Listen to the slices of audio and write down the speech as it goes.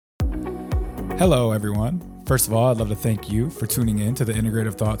Hello, everyone. First of all, I'd love to thank you for tuning in to the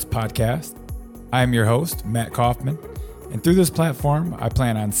Integrative Thoughts podcast. I am your host, Matt Kaufman, and through this platform, I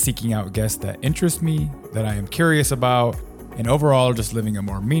plan on seeking out guests that interest me, that I am curious about, and overall just living a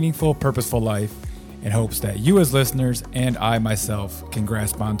more meaningful, purposeful life in hopes that you as listeners and I myself can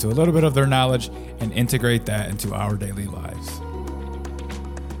grasp onto a little bit of their knowledge and integrate that into our daily lives.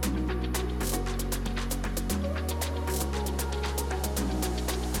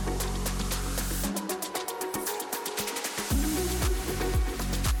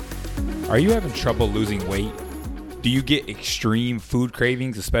 Are you having trouble losing weight? Do you get extreme food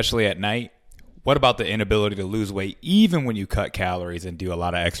cravings, especially at night? What about the inability to lose weight even when you cut calories and do a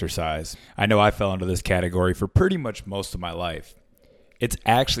lot of exercise? I know I fell into this category for pretty much most of my life. It's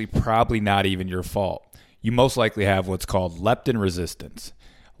actually probably not even your fault. You most likely have what's called leptin resistance.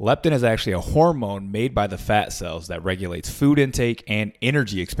 Leptin is actually a hormone made by the fat cells that regulates food intake and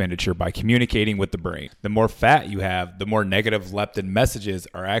energy expenditure by communicating with the brain. The more fat you have, the more negative leptin messages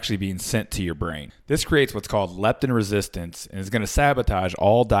are actually being sent to your brain. This creates what's called leptin resistance and is going to sabotage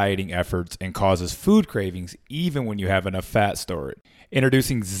all dieting efforts and causes food cravings even when you have enough fat stored.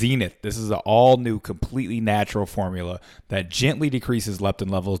 Introducing Zenith. This is an all-new, completely natural formula that gently decreases leptin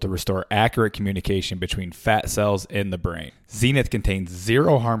levels to restore accurate communication between fat cells in the brain. Zenith contains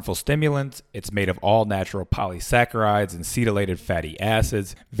 0 harmful stimulants. It's made of all-natural polysaccharides and cetylated fatty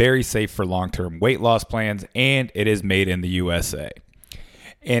acids, very safe for long-term weight loss plans, and it is made in the USA.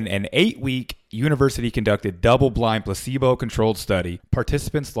 In an 8-week university-conducted double-blind placebo-controlled study,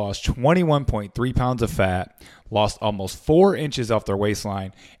 participants lost 21.3 pounds of fat, lost almost 4 inches off their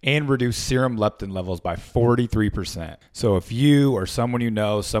waistline, and reduced serum leptin levels by 43%. So if you or someone you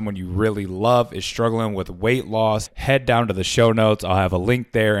know, someone you really love is struggling with weight loss, head down to the show notes. I'll have a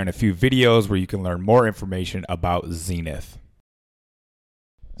link there and a few videos where you can learn more information about Zenith.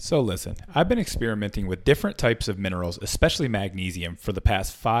 So listen, I've been experimenting with different types of minerals, especially magnesium, for the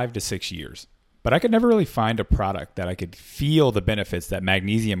past 5 to 6 years. But I could never really find a product that I could feel the benefits that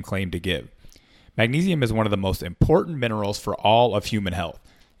magnesium claimed to give. Magnesium is one of the most important minerals for all of human health.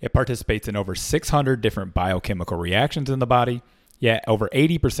 It participates in over 600 different biochemical reactions in the body, yet over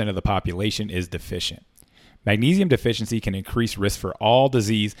 80% of the population is deficient. Magnesium deficiency can increase risk for all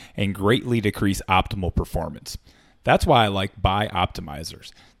disease and greatly decrease optimal performance. That's why I like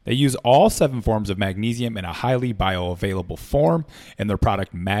Bioptimizers. They use all 7 forms of magnesium in a highly bioavailable form in their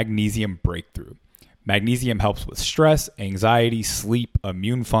product Magnesium Breakthrough. Magnesium helps with stress, anxiety, sleep,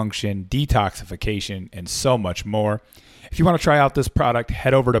 immune function, detoxification, and so much more. If you want to try out this product,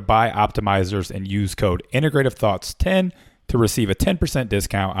 head over to Bioptimizers and use code IntegrativeThoughts10 to receive a 10%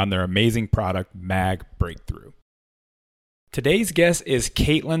 discount on their amazing product Mag Breakthrough. Today's guest is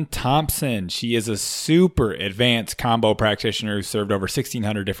Thompson. She is a super advanced Kambo practitioner who served over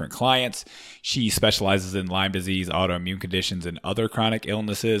 1,600 different clients. She specializes in Lyme disease, autoimmune conditions, and other chronic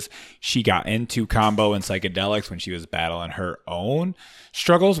illnesses. She got into Kambo and psychedelics when she was battling her own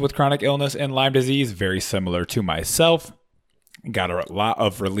struggles with chronic illness and Lyme disease, very similar to myself. Got a lot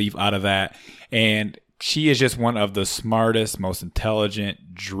of relief out of that. And she is just one of the smartest, most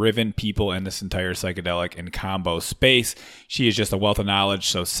intelligent, driven people in this entire psychedelic and Kambo space. She is just a wealth of knowledge,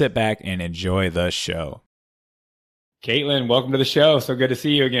 so sit back and enjoy the show. Caitlin, welcome to the show. So good to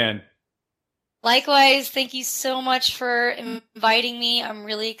see you again. Likewise, thank you so much for inviting me. I'm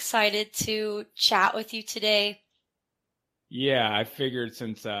really excited to chat with you today. Yeah, I figured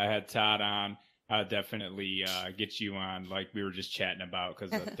since I had Todd on, definitely get you on like we were just chatting about, because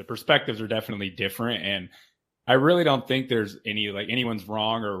the perspectives are definitely different, and I really don't think there's anyone's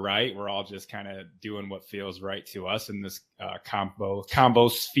wrong or right. We're all just kind of doing what feels right to us in this combo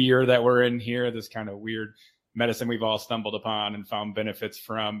sphere that we're in here, this kind of weird medicine we've all stumbled upon and found benefits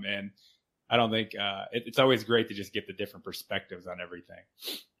from. And I don't think it's always great to just get the different perspectives on everything.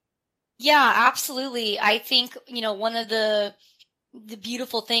 Yeah, absolutely. I think, one of the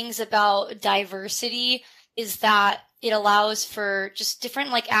beautiful things about diversity is that it allows for just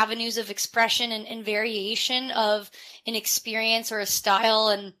different avenues of expression and variation of an experience or a style.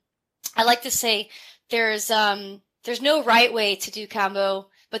 And I like to say there's no right way to do Kambo,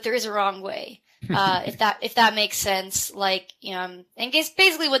 but there is a wrong way. If that makes sense, and guess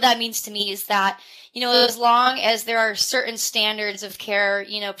basically what that means to me is that, as long as there are certain standards of care,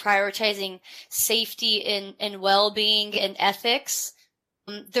 prioritizing safety and well-being and ethics,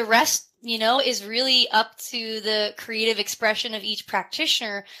 the rest, is really up to the creative expression of each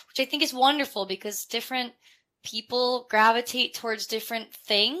practitioner, which I think is wonderful because different people gravitate towards different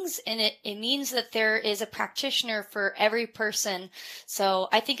things, and it means that there is a practitioner for every person. So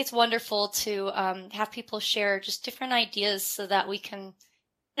I think it's wonderful to have people share just different ideas so that we can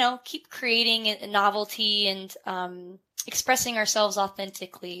keep creating a novelty and expressing ourselves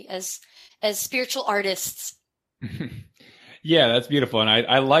authentically as spiritual artists. Yeah, that's beautiful. And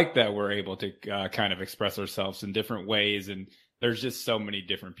I like that we're able to kind of express ourselves in different ways. And there's just so many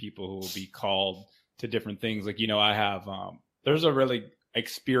different people who will be called to different things. Like, I have, there's a really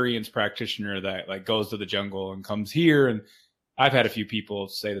experienced practitioner that like goes to the jungle and comes here. And I've had a few people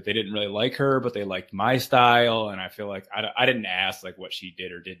say that they didn't really like her, but they liked my style. And I feel like I didn't ask like what she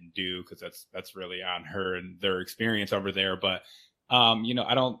did or didn't do, because that's really on her and their experience over there. But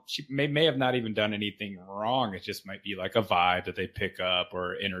she may have not even done anything wrong. It just might be like a vibe that they pick up,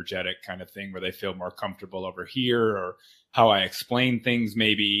 or energetic kind of thing where they feel more comfortable over here, or how I explain things.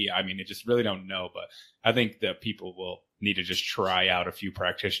 Maybe, I mean, I just really don't know, but I think that people will need to just try out a few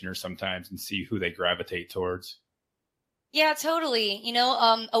practitioners sometimes and see who they gravitate towards. Yeah, totally.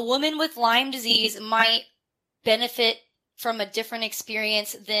 A woman with Lyme disease might benefit from a different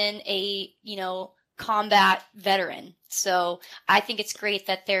experience than a, combat veteran. So I think it's great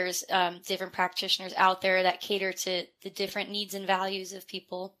that there's different practitioners out there that cater to the different needs and values of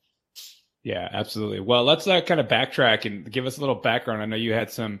people. Yeah, absolutely. Well, let's kind of backtrack and give us a little background. I know you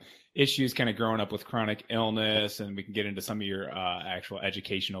had some issues kind of growing up with chronic illness, and we can get into some of your actual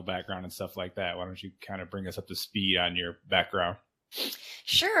educational background and stuff like that. Why don't you kind of bring us up to speed on your background?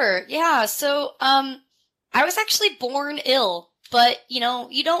 Sure. Yeah. So I was actually born ill, but you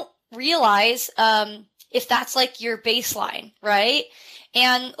don't realize if that's like your baseline, right?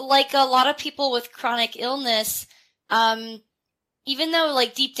 And like a lot of people with chronic illness, even though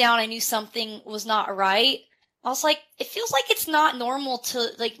like deep down I knew something was not right, I was like, it feels like it's not normal to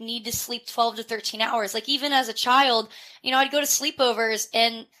like need to sleep 12 to 13 hours. Like even as a child, I'd go to sleepovers,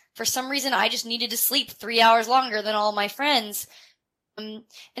 and for some reason I just needed to sleep 3 hours longer than all my friends. And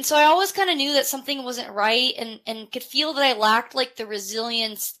so I always kind of knew that something wasn't right, and could feel that I lacked like the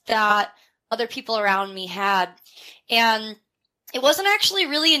resilience that other people around me had. And it wasn't actually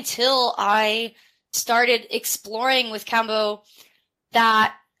really until I started exploring with Kambo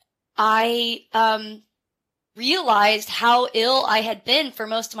that I realized how ill I had been for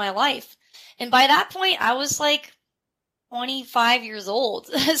most of my life. And by that point, I was like 25 years old.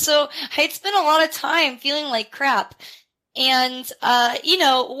 So I'd spent a lot of time feeling like crap. And,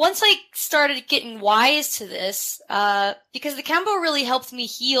 once I started getting wise to this, because the Kambo really helped me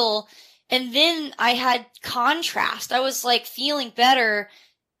heal, and then I had contrast. I was like feeling better,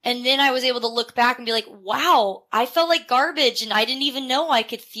 and then I was able to look back and be like, wow, I felt like garbage, and I didn't even know I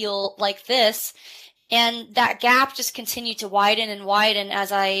could feel like this. And that gap just continued to widen and widen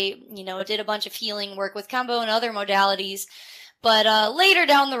as I, did a bunch of healing work with Kambo and other modalities. But later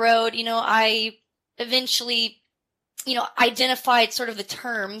down the road, I eventually identified sort of the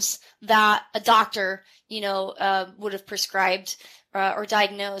terms that a doctor, would have prescribed or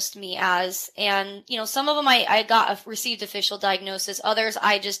diagnosed me as. And, some of them I received official diagnosis. Others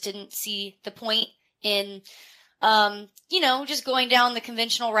I just didn't see the point in, just going down the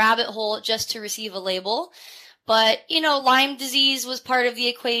conventional rabbit hole just to receive a label. But, Lyme disease was part of the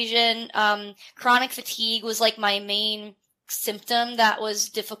equation. Chronic fatigue was like my main symptom that was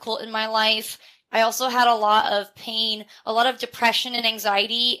difficult in my life. I also had a lot of pain, a lot of depression and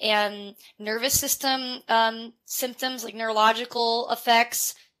anxiety, and nervous system symptoms like neurological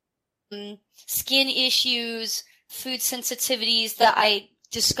effects, skin issues, food sensitivities that I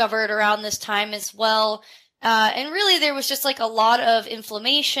discovered around this time as well. And really there was just like a lot of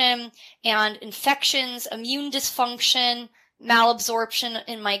inflammation and infections, immune dysfunction, malabsorption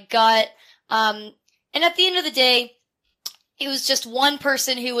in my gut. And at the end of the day, it was just one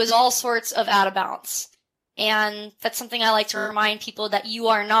person who was all sorts of out of balance. And that's something I like to remind people, that you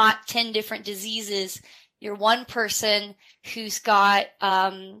are not 10 different diseases. You're one person who's got,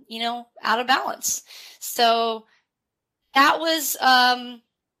 out of balance. So that was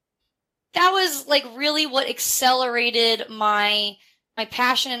like really what accelerated my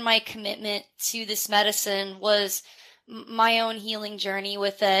passion and my commitment to this medicine, was my own healing journey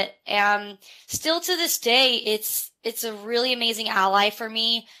with it. And still to this day, it's a really amazing ally for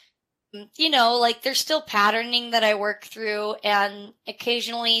me. Like there's still patterning that I work through, and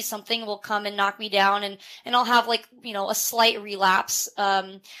occasionally something will come and knock me down, and I'll have like, a slight relapse.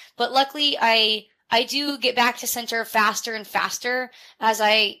 But luckily I do get back to center faster and faster as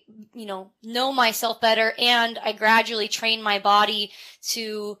I, know myself better, and I gradually train my body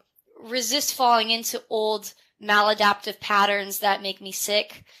to resist falling into old maladaptive patterns that make me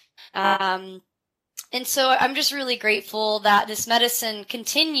sick. And so I'm just really grateful that this medicine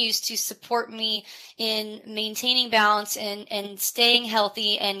continues to support me in maintaining balance and staying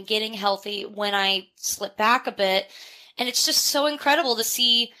healthy and getting healthy when I slip back a bit. And it's just so incredible to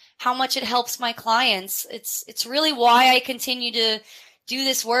see how much it helps my clients. It's really why I continue to do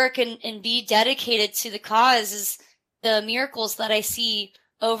this work and be dedicated to the cause, is the miracles that I see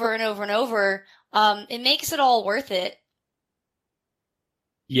over and over and over. It makes it all worth it.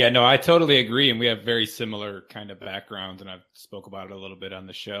 Yeah, no, I totally agree. And we have very similar kind of backgrounds. And I've spoke about it a little bit on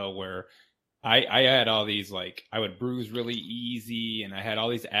the show where I had all these, like, I would bruise really easy and I had all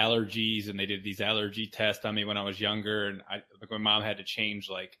these allergies, and they did these allergy tests on me when I was younger. And my mom had to change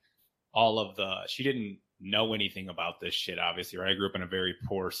like she didn't know anything about this shit, obviously, right? I grew up in a very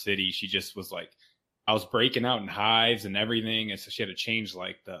poor city. She just was like, I was breaking out in hives and everything. And so she had to change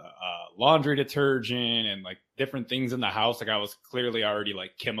like the laundry detergent and like different things in the house. Like I was clearly already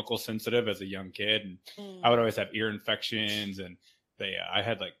like chemical sensitive as a young kid. And I would always have ear infections, and I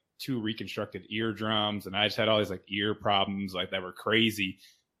had like 2 reconstructed eardrums, and I just had all these like ear problems like that were crazy.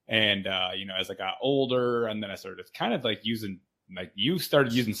 And, as I got older, and then I started kind of like you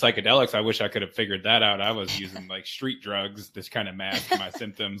started using psychedelics. I wish I could have figured that out. I was using like street drugs to kind of mask my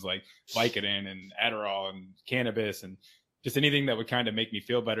symptoms, like Vicodin and Adderall and cannabis and just anything that would kind of make me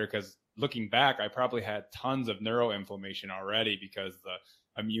feel better. Because looking back, I probably had tons of neuroinflammation already because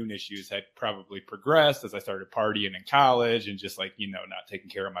the immune issues had probably progressed as I started partying in college and just like, not taking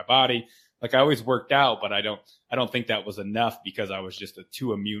care of my body. Like I always worked out, but I don't think that was enough because I was just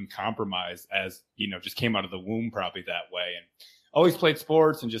too immune compromised, as, just came out of the womb probably that way. And always played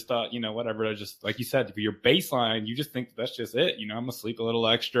sports and just thought, whatever. I just, like you said, for your baseline, you just think that's just it. I'm going to sleep a little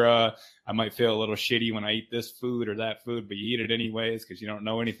extra. I might feel a little shitty when I eat this food or that food, but you eat it anyways because you don't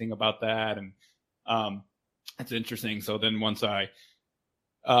know anything about that. And it's interesting. So then once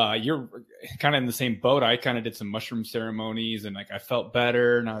you're kind of in the same boat. I kind of did some mushroom ceremonies and like I felt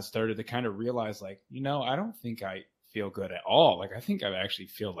better, and I started to kind of realize like, I don't think I feel good at all. Like I think I actually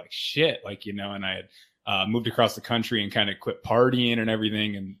feel like shit. Like, and I had moved across the country and kind of quit partying and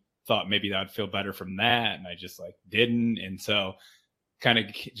everything, and thought maybe I'd feel better from that. And I just like didn't. And so kind of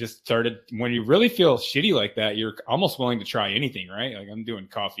just started, when you really feel shitty like that, you're almost willing to try anything, right? Like I'm doing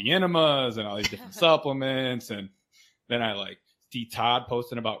coffee enemas and all these different supplements. And then I like see Todd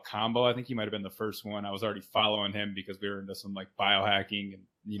posting about Kambo. I think he might've been the first one. I was already following him because we were into some like biohacking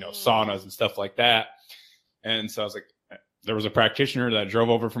and, saunas and stuff like that. And so I was like, there was a practitioner that drove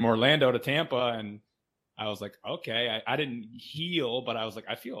over from Orlando to Tampa, and I was like, okay, I didn't heal, but I was like,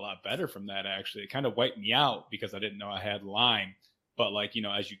 I feel a lot better from that. Actually, it kind of wiped me out because I didn't know I had Lyme. But like,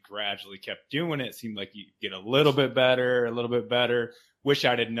 as you gradually kept doing it, it seemed like you get a little bit better, a little bit better. Wish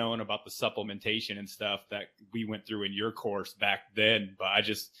I'd had known about the supplementation and stuff that we went through in your course back then, but I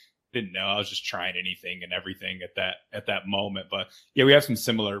just didn't know. I was just trying anything and everything at that moment. But yeah, we have some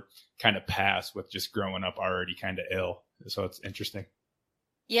similar kind of past with just growing up already kind of ill. So it's interesting.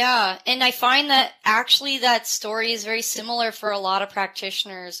 Yeah. And I find that actually that story is very similar for a lot of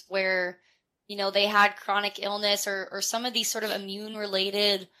practitioners where, they had chronic illness or some of these sort of immune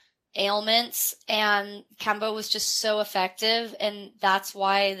related ailments, and Kambo was just so effective. And that's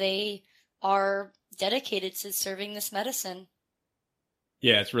why they are dedicated to serving this medicine.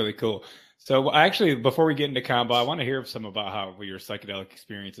 Yeah, it's really cool. So actually, before we get into Kambo, I want to hear some about how your psychedelic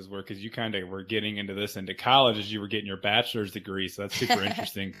experiences were, because you kind of were getting into this into college as you were getting your bachelor's degree. So that's super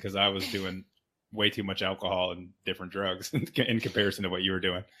interesting because I was doing way too much alcohol and different drugs in comparison to what you were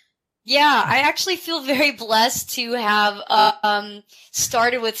doing. Yeah, I actually feel very blessed to have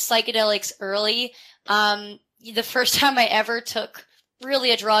started with psychedelics early. The first time I ever took really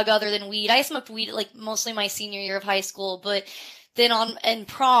a drug other than weed, I smoked weed like mostly my senior year of high school, but then in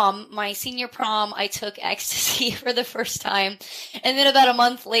prom, my senior prom, I took ecstasy for the first time. And then about a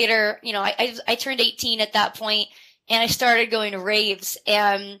month later, I turned 18 at that point, and I started going to raves.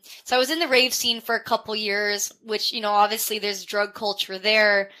 And so I was in the rave scene for a couple years, which, obviously there's drug culture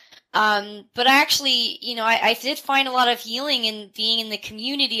there. But actually, I did find a lot of healing in being in the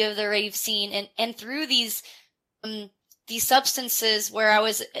community of the rave scene and through these substances where I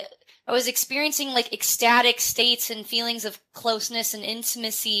was experiencing like ecstatic states and feelings of closeness and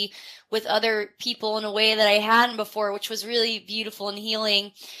intimacy with other people in a way that I hadn't before, which was really beautiful and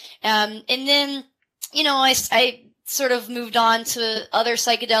healing. And then, I sort of moved on to other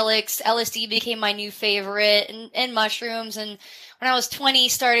psychedelics. LSD became my new favorite, and mushrooms. And when I was 20,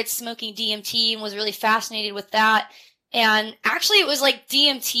 started smoking DMT and was really fascinated with that. And actually it was like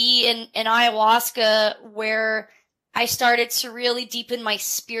DMT and ayahuasca where I started to really deepen my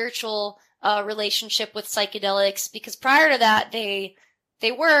spiritual relationship with psychedelics, because prior to that, they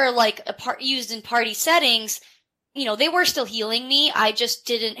were like used in party settings. They were still healing me. I just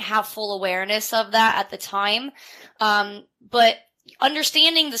didn't have full awareness of that at the time. But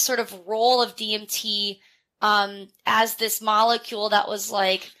understanding the sort of role of DMT as this molecule that was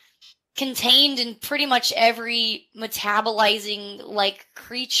like contained in pretty much every metabolizing like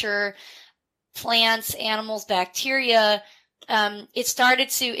creature, plants, animals, bacteria. It started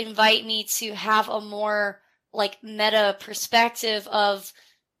to invite me to have a more like meta perspective of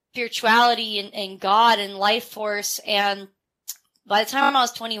spirituality and God and life force. And by the time I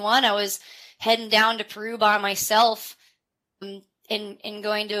was 21, I was heading down to Peru by myself, and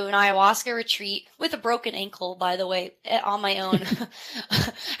going to an ayahuasca retreat with a broken ankle, by the way, on my own.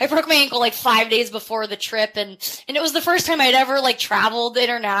 I broke my ankle like 5 days before the trip, and it was the first time I'd ever like traveled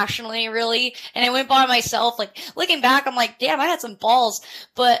internationally, really. And I went by myself. Like looking back, I'm like, damn, I had some balls.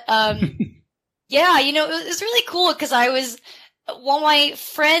 But yeah, it was really cool because while my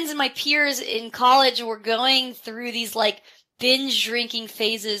friends and my peers in college were going through these like binge drinking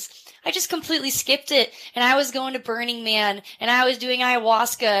phases, I just completely skipped it. And I was going to Burning Man, and I was doing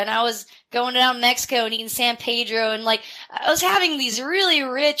ayahuasca, and I was going down Mexico and eating San Pedro. And like, I was having these really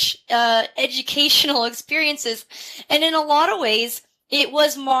rich, educational experiences. And in a lot of ways, it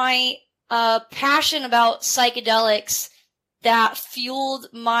was my, passion about psychedelics that fueled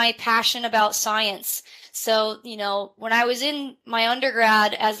my passion about science. So, when I was in my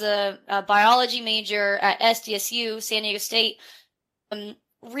undergrad as a biology major at SDSU, San Diego State,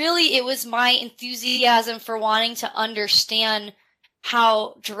 really, it was my enthusiasm for wanting to understand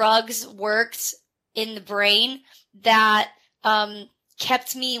how drugs worked in the brain that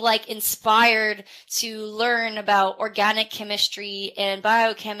kept me like inspired to learn about organic chemistry and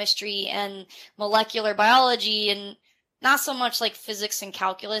biochemistry and molecular biology, and not so much like physics and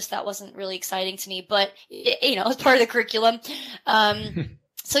calculus. That wasn't really exciting to me, but it was part of the curriculum.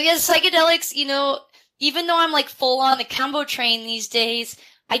 So yeah, psychedelics, even though I'm like full on the Kambo train these days,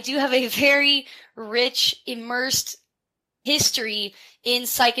 I do have a very rich, immersed history in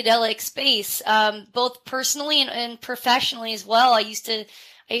psychedelic space, both personally and professionally as well. I used to,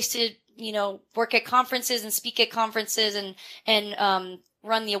 work at conferences and speak at conferences and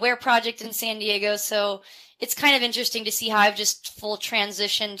run the Aware Project in San Diego. So it's kind of interesting to see how I've just full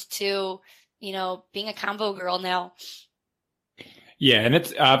transitioned to, being a Kambo girl now. Yeah, and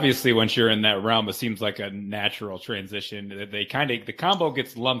it's obviously once you're in that realm, it seems like a natural transition. The Kambo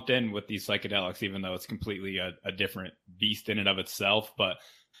gets lumped in with these psychedelics, even though it's completely a different beast in and of itself. But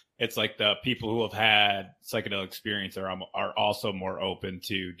it's like the people who have had psychedelic experience are also more open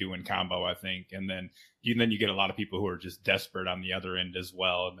to doing Kambo, I think. And then you get a lot of people who are just desperate on the other end as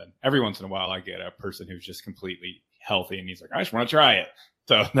well. And then every once in a while, I get a person who's just completely healthy and he's like, I just want to try it.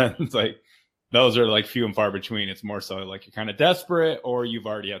 So then it's like, those are like few and far between. It's more so like you're kind of desperate, or you've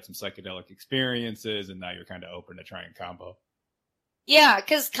already had some psychedelic experiences and now you're kind of open to trying Kambo. Yeah,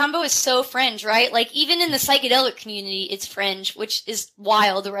 because Kambo is so fringe, right? Like even in the psychedelic community, it's fringe, which is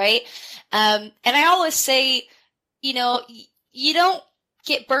wild, right? And I always say, you don't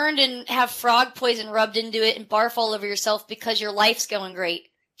get burned and have frog poison rubbed into it and barf all over yourself because your life's going great,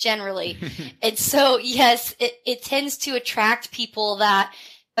 generally. And so, yes, it tends to attract people that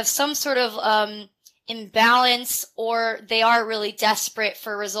have some sort of imbalance, or they are really desperate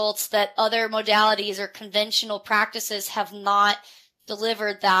for results that other modalities or conventional practices have not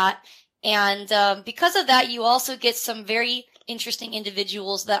delivered that. And because of that, you also get some very interesting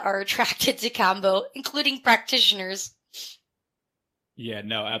individuals that are attracted to Kambo, including practitioners. Yeah,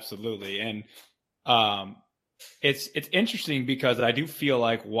 no, absolutely. And it's interesting because I do feel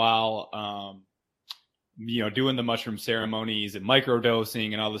like while doing the mushroom ceremonies and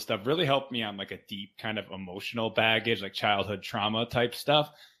microdosing and all this stuff really helped me on like a deep kind of emotional baggage, like childhood trauma type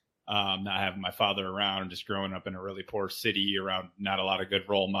stuff. Not having my father around, just growing up in a really poor city around not a lot of good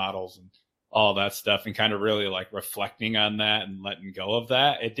role models and all that stuff, and kind of really like reflecting on that and letting go of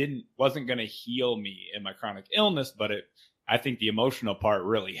that. Wasn't going to heal me in my chronic illness, but I think the emotional part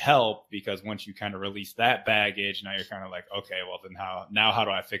really helped, because once you kind of release that baggage, now you're kind of like, okay, well then how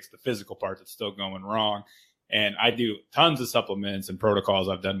do I fix the physical part that's still going wrong? And I do tons of supplements and protocols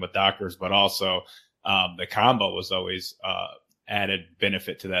I've done with doctors, but also the Kambo was always added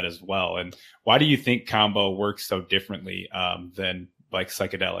benefit to that as well. And why do you think Kambo works so differently than like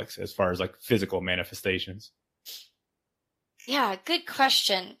psychedelics as far as like physical manifestations? Yeah, good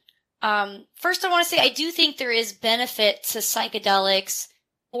question. First, I want to say I do think there is benefit to psychedelics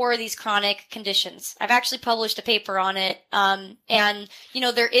for these chronic conditions. I've actually published a paper on it. And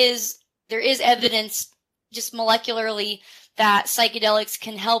there is evidence just molecularly that psychedelics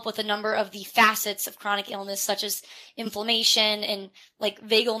can help with a number of the facets of chronic illness, such as inflammation and like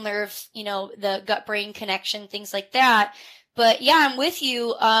vagal nerve, the gut-brain connection, things like that. But yeah, I'm with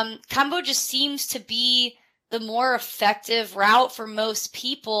you. Kambo just seems to be the more effective route for most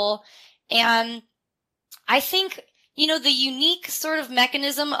people. And I think, the unique sort of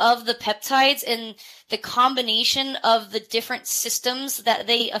mechanism of the peptides and the combination of the different systems that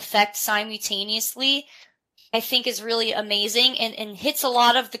they affect simultaneously, I think is really amazing and hits a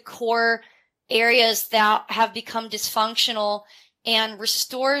lot of the core areas that have become dysfunctional and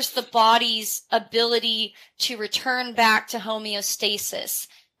restores the body's ability to return back to homeostasis.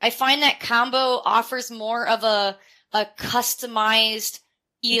 I find that Kambo offers more of a customized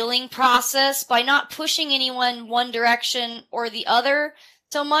healing process by not pushing anyone one direction or the other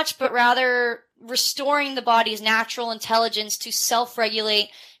so much, but rather restoring the body's natural intelligence to self-regulate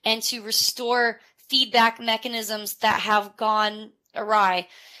and to restore feedback mechanisms that have gone awry.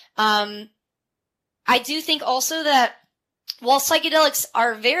 I do think also that while psychedelics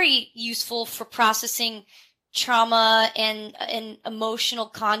are very useful for processing trauma and emotional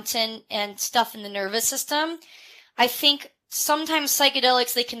content and stuff in the nervous system, I think sometimes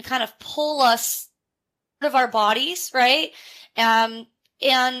psychedelics, they can kind of pull us out of our bodies, right? And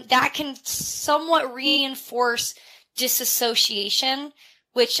that can somewhat reinforce disassociation,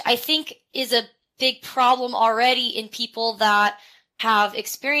 which I think is a big problem already in people that have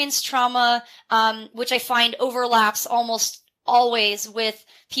experienced trauma, which I find overlaps almost always with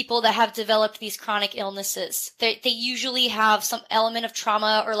people that have developed these chronic illnesses. They usually have some element of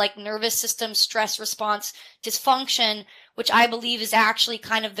trauma or like nervous system stress response dysfunction, which I believe is actually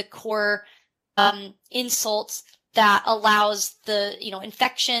kind of the core insult that allows the,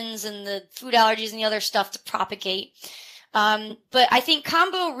 infections and the food allergies and the other stuff to propagate. But I think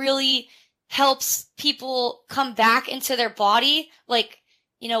Kambo really helps people come back into their body. Like,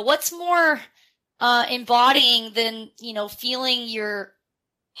 what's more embodying than, feeling your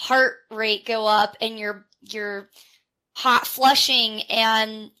heart rate go up and your hot flushing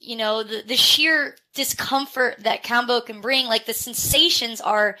and, the sheer discomfort that Kambo can bring. Like, the sensations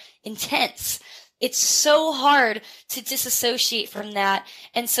are intense. It's so hard to disassociate from that.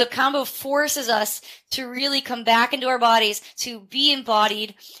 And so Kambo forces us to really come back into our bodies, to be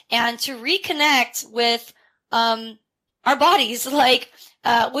embodied, and to reconnect with our bodies,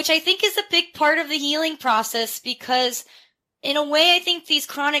 which I think is a big part of the healing process, because in a way I think these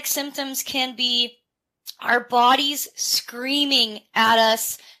chronic symptoms can be our bodies screaming at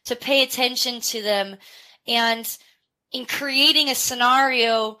us to pay attention to them, and in creating a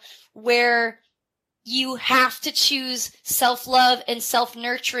scenario where you have to choose self-love and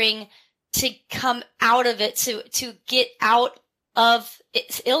self-nurturing to come out of it, to get out of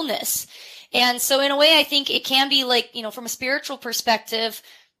its illness. And so in a way, I think it can be from a spiritual perspective,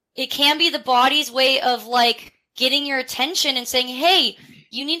 it can be the body's way of getting your attention and saying, hey,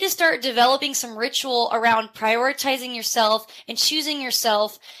 you need to start developing some ritual around prioritizing yourself and choosing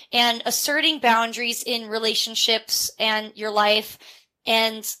yourself and asserting boundaries in relationships and your life.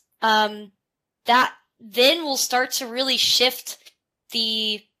 And, that then will start to really shift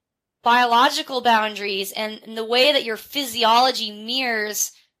the biological boundaries and the way that your physiology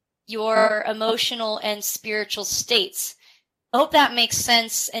mirrors your emotional and spiritual states. I hope that makes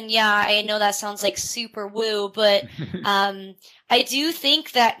sense. And yeah, I know that sounds like super woo, but I do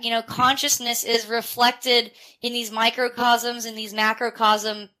think that, consciousness is reflected in these microcosms and these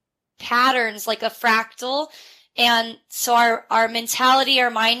macrocosm patterns like a fractal. And so our mentality, our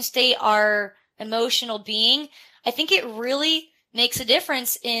mind state, our emotional being, I think it really makes a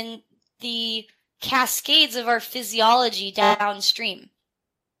difference in the cascades of our physiology downstream.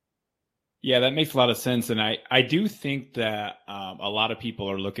 Yeah, that makes a lot of sense. And I do think that a lot of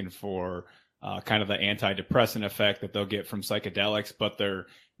people are looking for kind of the antidepressant effect that they'll get from psychedelics, but they're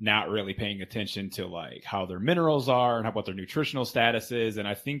not really paying attention to how their minerals are and what their nutritional status is. And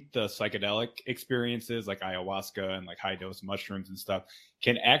I think the psychedelic experiences like ayahuasca and high dose mushrooms and stuff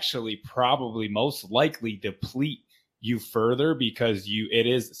can actually probably most likely deplete you further, because you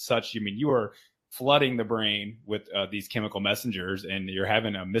are flooding the brain with these chemical messengers and you're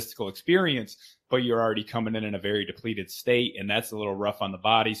having a mystical experience, but you're already coming in a very depleted state, and that's a little rough on the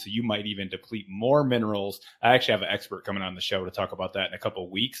body. So you might even deplete more minerals. I actually have an expert coming on the show to talk about that in a couple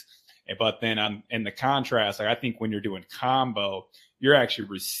of weeks. But then in the contrast, I think when you're doing Kambo, you're actually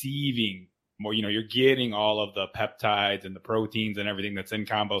receiving more, you're getting all of the peptides and the proteins and everything that's in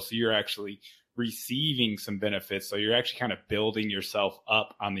Kambo. So you're actually receiving some benefits. So you're actually kind of building yourself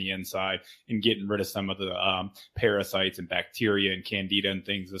up on the inside and getting rid of some of the parasites and bacteria and candida and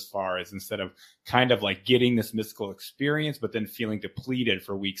things, as far as instead of kind of getting this mystical experience, but then feeling depleted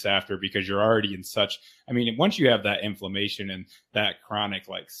for weeks after, because you're already in such, once you have that inflammation and that chronic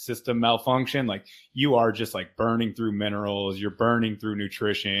system malfunction, you are just burning through minerals, you're burning through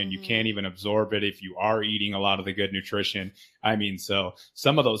nutrition. You can't even absorb it if you are eating a lot of the good nutrition. So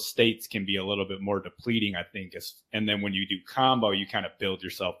some of those states can be a little little bit more depleting, I think. And then when you do Kambo, you kind of build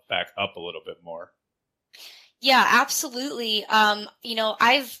yourself back up a little bit more. Yeah, absolutely.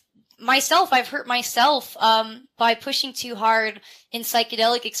 I've hurt myself by pushing too hard in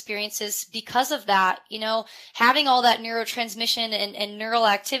psychedelic experiences because of that. Having all that neurotransmission and neural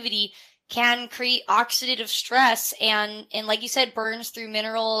activity can create oxidative stress and like you said, burns through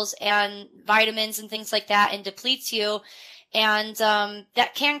minerals and vitamins and things like that and depletes you. And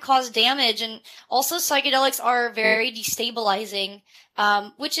that can cause damage. And also psychedelics are very destabilizing,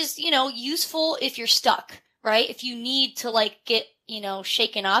 which is, useful if you're stuck, right? If you need to get,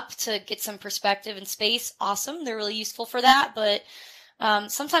 shaken up to get some perspective and space, awesome. They're really useful for that. But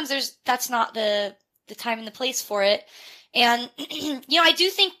sometimes that's not the time and the place for it. And, I do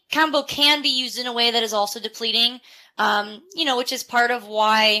think Kambo can be used in a way that is also depleting, which is part of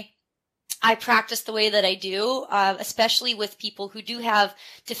why I practice the way that I do, especially with people who do have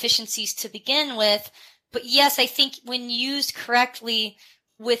deficiencies to begin with. But yes, I think when used correctly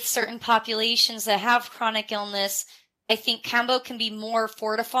with certain populations that have chronic illness, I think Kambo can be more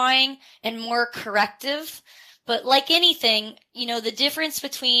fortifying and more corrective. But like anything, the difference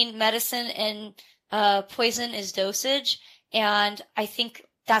between medicine and poison is dosage. And I think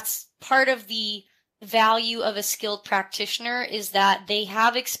that's part of the value of a skilled practitioner is that they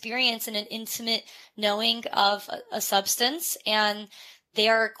have experience in an intimate knowing of a substance, and they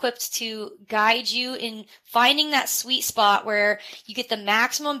are equipped to guide you in finding that sweet spot where you get the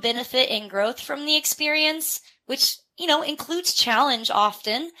maximum benefit and growth from the experience, which, includes challenge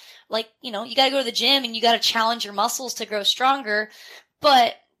often. Like, you got to go to the gym and you got to challenge your muscles to grow stronger,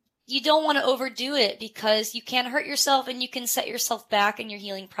 but you don't want to overdo it because you can hurt yourself and you can set yourself back in your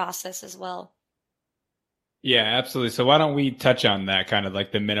healing process as well. Yeah, absolutely. So why don't we touch on that kind of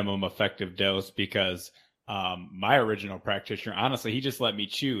like the minimum effective dose? Because my original practitioner, honestly, he just let me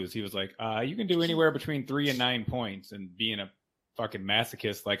choose. He was like, you can do anywhere between 3 and 9 points. And being a fucking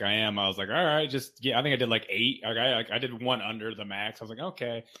masochist like I am, I was like, all right, I think I did like 8. I did 1 under the max. I was like,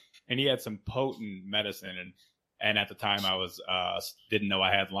 okay. And he had some potent medicine, and at the time I was didn't know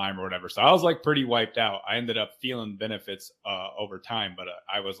I had Lyme or whatever, so I was like pretty wiped out. I ended up feeling benefits over time, but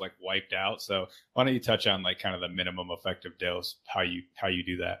I was like wiped out. So why don't you touch on like kind of the minimum effective dose, how you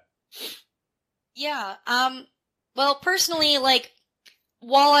do that? Yeah. Well, personally, like,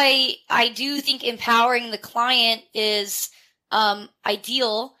 while I do think empowering the client is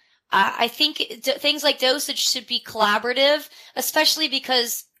ideal, I think things like dosage should be collaborative, especially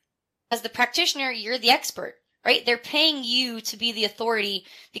because as the practitioner, you're the expert, right? They're paying you to be the authority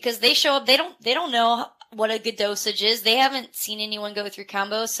because they show up. They don't know what a good dosage is. They haven't seen anyone go through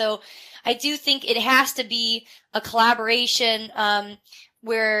Kambo. So I do think it has to be a collaboration,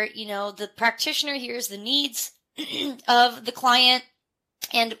 where, the practitioner hears the needs of the client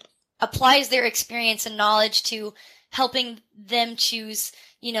and applies their experience and knowledge to helping them choose,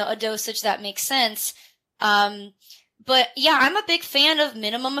 a dosage that makes sense. But yeah, I'm a big fan of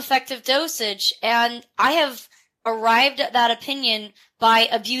minimum effective dosage, and I have arrived at that opinion by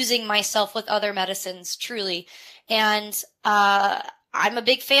abusing myself with other medicines, truly. And I'm a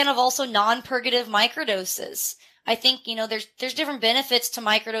big fan of also non-purgative microdoses. I think, there's different benefits to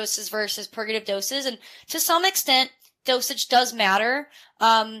microdoses versus purgative doses, and to some extent, dosage does matter.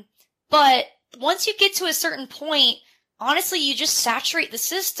 But once you get to a certain point, honestly, you just saturate the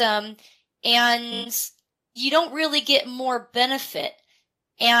system, and you don't really get more benefit.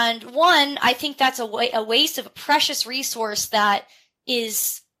 And one, I think that's a waste of a precious resource that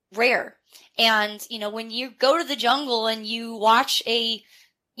is rare. And, when you go to the jungle and you watch a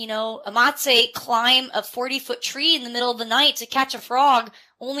matse climb a 40-foot tree in the middle of the night to catch a frog,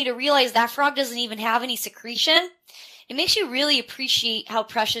 only to realize that frog doesn't even have any secretion, it makes you really appreciate how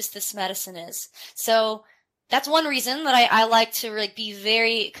precious this medicine is. So that's one reason that I like to be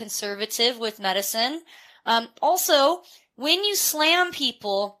very conservative with medicine. Also, when you slam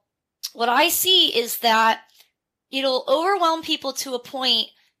people, what I see is that it'll overwhelm people to a point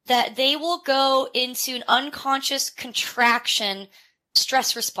that they will go into an unconscious contraction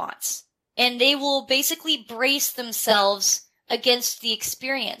stress response, and they will basically brace themselves against the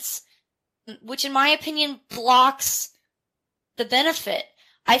experience, which in my opinion blocks the benefit.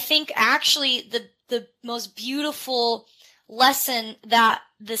 I think actually the most beautiful lesson that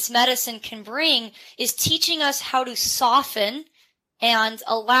this medicine can bring is teaching us how to soften and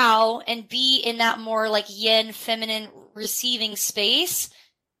allow and be in that more like yin, feminine, receiving space,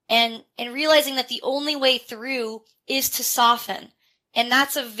 and realizing that the only way through is to soften. And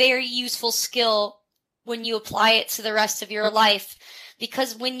that's a very useful skill when you apply it to the rest of your life,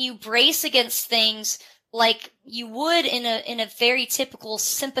 because when you brace against things, like you would in a very typical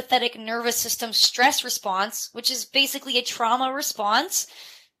sympathetic nervous system stress response, which is basically a trauma response,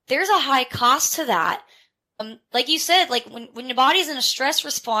 there's a high cost to that. Like you said, like when your body's in a stress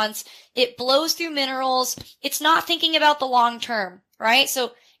response, it blows through minerals. It's not thinking about the long term, right?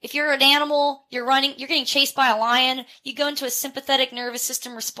 So if you're an animal, you're running, you're getting chased by a lion, you go into a sympathetic nervous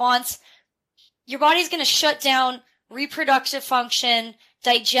system response, your body's going to shut down reproductive function,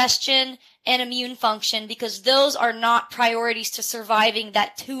 digestion, and immune function because those are not priorities to surviving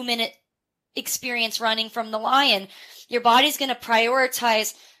that 2-minute experience running from the lion. Your body's going to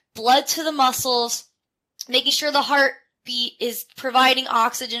prioritize blood to the muscles, making sure the heartbeat is providing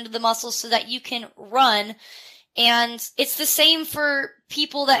oxygen to the muscles so that you can run. And it's the same for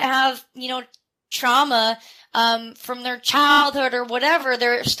people that have, trauma from their childhood or whatever.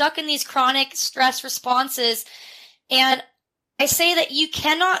 They're stuck in these chronic stress responses. And I say that you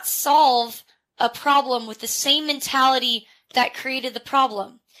cannot solve a problem with the same mentality that created the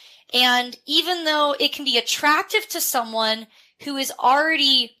problem. And even though it can be attractive to someone who is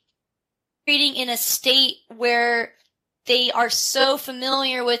already treating in a state where they are so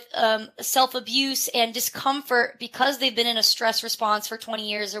familiar with self-abuse and discomfort because they've been in a stress response for 20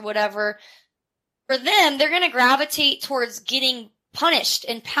 years or whatever, for them, they're going to gravitate towards getting punished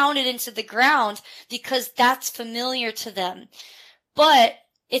and pounded into the ground because that's familiar to them. But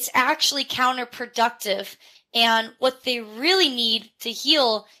it's actually counterproductive. And what they really need to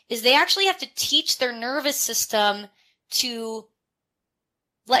heal is they actually have to teach their nervous system to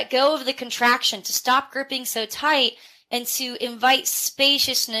let go of the contraction, to stop gripping so tight, and to invite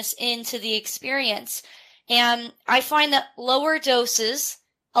spaciousness into the experience. And I find that lower doses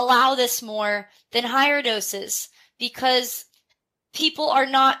allow this more than higher doses because people are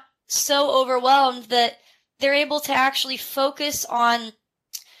not so overwhelmed that they're able to actually focus on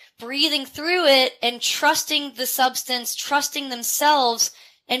breathing through it and trusting the substance, trusting themselves,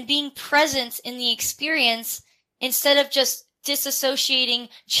 and being present in the experience instead of just disassociating,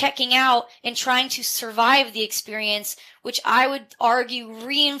 checking out, and trying to survive the experience, which I would argue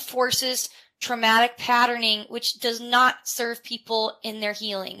reinforces traumatic patterning, which does not serve people in their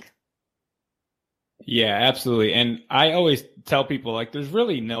healing. Yeah, absolutely. And I always tell people, like, there's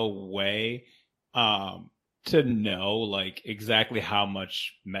really no way to know, like, exactly how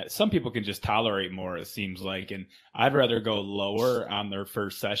much some people can just tolerate more, it seems like. And I'd rather go lower on their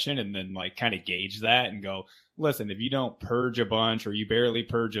first session and then, like, kind of gauge that and go, listen, if you don't purge a bunch or you barely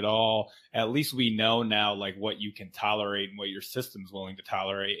purge at all, at least we know now, like, what you can tolerate and what your system's willing to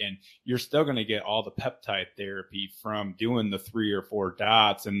tolerate. And you're still going to get all the peptide therapy from doing the 3 or 4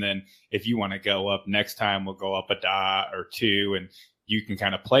 dots. And then if you want to go up next time, we'll go up a dot or 2, and you can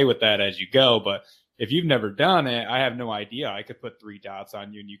kind of play with that as you go. But if you've never done it, I have no idea. I could put 3 dots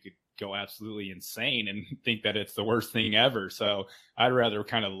on you and you could go absolutely insane and think that it's the worst thing ever. So I'd rather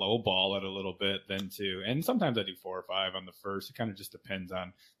kind of lowball it a little bit than to, and sometimes I do 4 or 5 on the first. It kind of just depends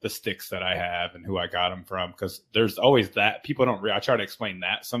on the sticks that I have and who I got them from. Cause there's always that people don't, I try to explain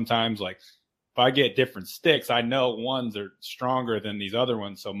that sometimes, like if I get different sticks, I know ones are stronger than these other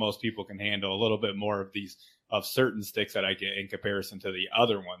ones. So most people can handle a little bit more of these, of certain sticks that I get in comparison to the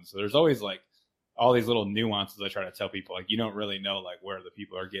other ones. So there's always like all these little nuances I try to tell people, like, you don't really know, like, where the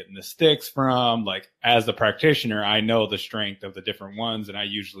people are getting the sticks from. Like, as the practitioner, I know the strength of the different ones, and I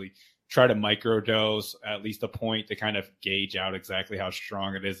usually try to microdose at least a point to kind of gauge out exactly how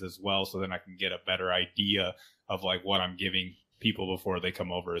strong it is as well, so then I can get a better idea of, like, what I'm giving people before they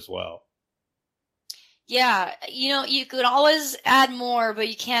come over as well. Yeah, you could always add more, but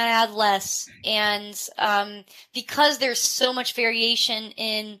you can't add less. And because there's so much variation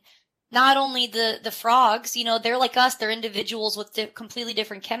in not only the frogs, they're like us, they're individuals with completely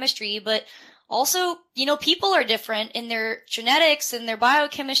different chemistry, but also, people are different in their genetics and their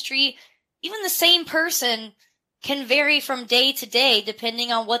biochemistry. Even the same person can vary from day to day,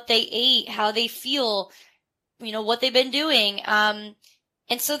 depending on what they ate, how they feel, what they've been doing. And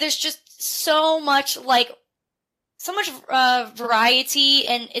so there's just so much variety,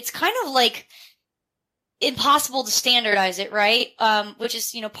 and it's kind of like impossible to standardize it, right? Which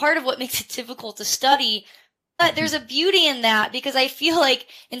is, part of what makes it difficult to study. But there's a beauty in that because I feel like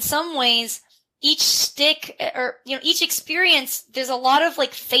in some ways each stick or, each experience, there's a lot of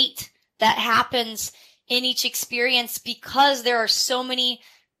like fate that happens in each experience because there are so many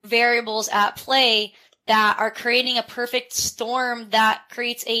variables at play that are creating a perfect storm that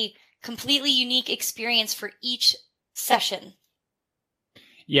creates a completely unique experience for each session.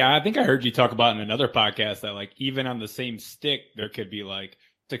 Yeah, I think I heard you talk about in another podcast that, like, even on the same stick, there could be like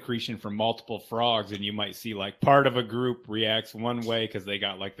secretion from multiple frogs, and you might see like part of a group reacts one way because they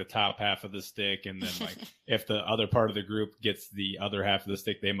got like the top half of the stick, and then like if the other part of the group gets the other half of the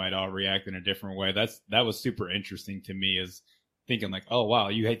stick, they might all react in a different way. That was super interesting to me, is thinking like, oh wow,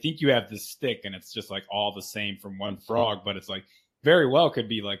 I think you have this stick and it's just like all the same from one frog, but it's like very well could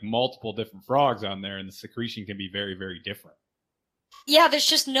be like multiple different frogs on there, and the secretion can be very, very different. Yeah, there's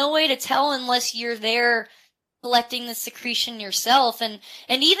just no way to tell unless you're there collecting the secretion yourself. And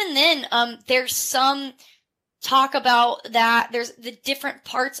even then, there's some talk about that there's the different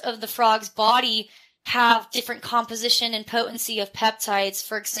parts of the frog's body have different composition and potency of peptides.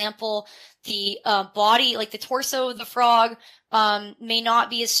 For example, the body, like the torso of the frog, may not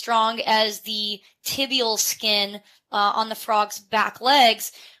be as strong as the tibial skin on the frog's back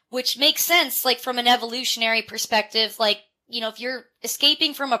legs, which makes sense, like from an evolutionary perspective. Like, if you're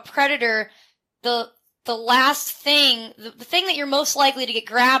escaping from a predator, the last thing, the thing that you're most likely to get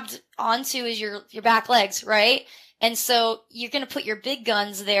grabbed onto is your back legs, right? And so you're going to put your big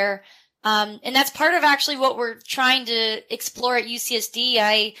guns there. And that's part of actually what we're trying to explore at UCSD.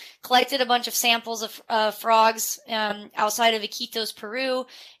 I collected a bunch of samples of frogs outside of Iquitos, Peru,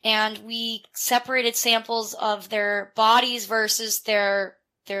 and we separated samples of their bodies versus their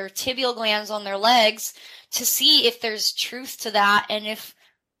tibial glands on their legs to see if there's truth to that, and if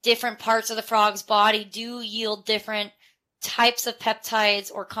different parts of the frog's body do yield different types of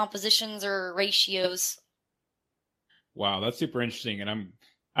peptides or compositions or ratios. Wow, that's super interesting. And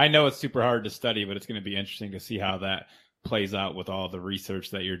I know it's super hard to study, but it's going to be interesting to see how that plays out with all the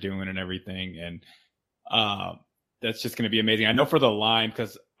research that you're doing and everything. And that's just going to be amazing. I know for the Lyme,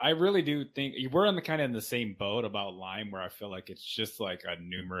 because I really do think we're in the same boat about Lyme, where I feel like it's just like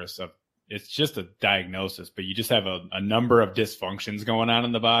it's just a diagnosis, but you just have a number of dysfunctions going on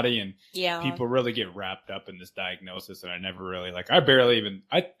in the body, and people really get wrapped up in this diagnosis. And I never really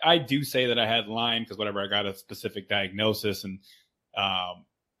I do say that I had Lyme because whatever, I got a specific diagnosis,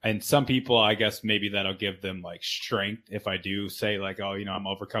 and some people, I guess maybe that'll give them like strength. If I do say like, oh, I'm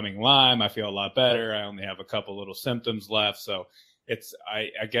overcoming Lyme, I feel a lot better. I only have a couple little symptoms left. So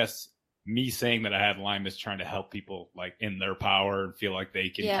I guess me saying that I had Lyme is trying to help people like in their power and feel like they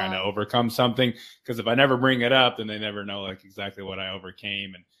can kind of overcome something. Because if I never bring it up, then they never know like exactly what I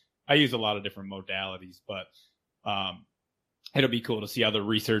overcame. And I use a lot of different modalities, but it'll be cool to see other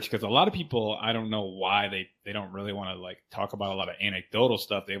research, because a lot of people, I don't know why they don't really want to like talk about a lot of anecdotal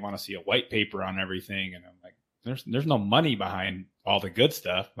stuff. They want to see a white paper on everything. And I'm like, there's no money behind all the good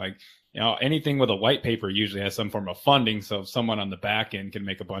stuff. Like, anything with a white paper usually has some form of funding, so someone on the back end can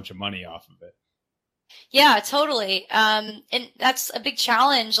make a bunch of money off of it. Yeah, totally. And that's a big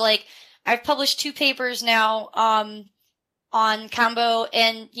challenge. Like, I've published 2 papers now on Kambo,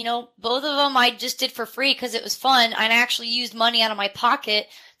 and both of them I just did for free because it was fun, and I actually used money out of my pocket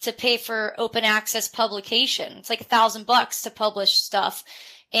to pay for open access publication. It's like $1,000 to publish stuff.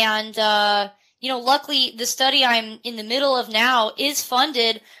 And luckily the study I'm in the middle of now is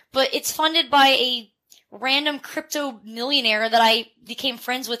funded, but it's funded by a random crypto millionaire that I became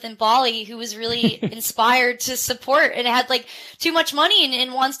friends with in Bali, who was really inspired to support and had like too much money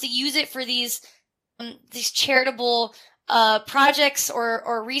and wants to use it for these charitable projects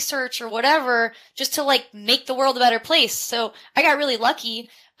or research or whatever, just to like make the world a better place. So I got really lucky.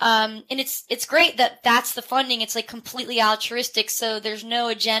 And it's great that that's the funding. It's like completely altruistic. So there's no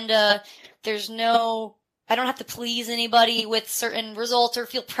agenda. I don't have to please anybody with certain results or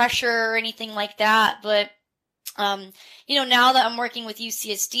feel pressure or anything like that. But, now that I'm working with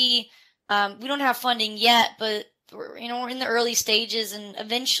UCSD, we don't have funding yet, but we're in the early stages, and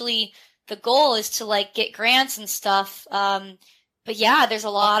eventually the goal is to like get grants and stuff. But yeah, there's a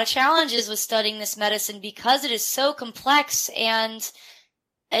lot of challenges with studying this medicine because it is so complex, and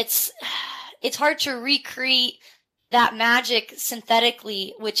it's hard to recreate that magic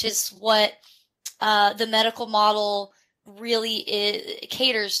synthetically, which is what the medical model really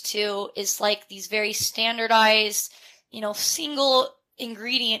caters to, is like these very standardized, single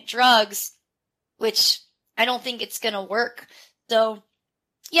ingredient drugs, which I don't think it's going to work. So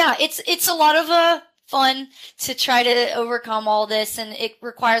yeah, it's a lot of fun to try to overcome all this, and it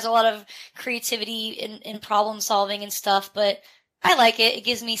requires a lot of creativity in problem solving and stuff, but I like it. It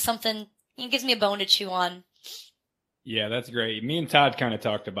gives me a bone to chew on. Yeah, that's great. Me and Todd kind of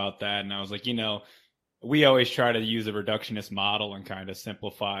talked about that, and I was like, we always try to use a reductionist model and kind of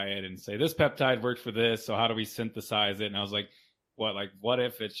simplify it and say this peptide works for this, so how do we synthesize it? And I was like, what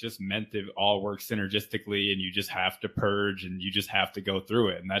if it's just meant to all work synergistically, and you just have to purge and you just have to go through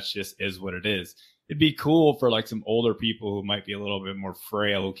it, and that's just is what it is. It'd be cool for like some older people who might be a little bit more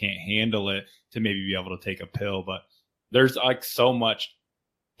frail, who can't handle it, to maybe be able to take a pill, but there's like so much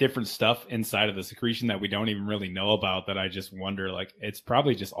different stuff inside of the secretion that we don't even really know about, that I just wonder, like, it's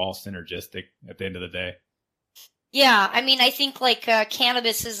probably just all synergistic at the end of the day. Yeah, I mean, I think like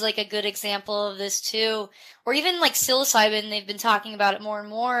cannabis is like a good example of this too, or even like psilocybin. They've been talking about it more and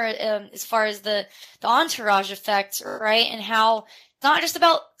more as far as the entourage effect, right? And how it's not just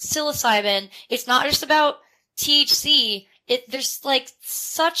about psilocybin, it's not just about THC. There's like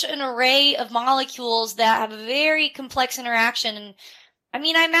such an array of molecules that have a very complex interaction. And I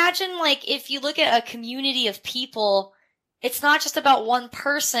mean, I imagine like if you look at a community of people, it's not just about one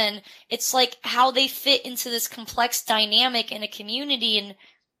person. It's like how they fit into this complex dynamic in a community. And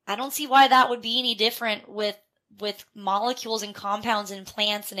I don't see why that would be any different with molecules and compounds in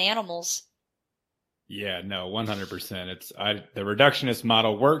plants and animals. Yeah, no, 100%. The reductionist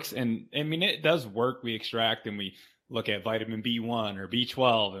model works, and I mean it does work. We extract and we look at vitamin B1 or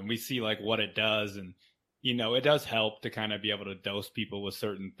B12, and we see like what it does, and it does help to kind of be able to dose people with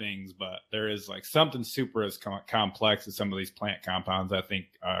certain things, but there is like something super as complex as some of these plant compounds. I think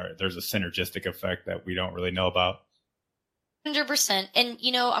there's a synergistic effect that we don't really know about. 100%. And,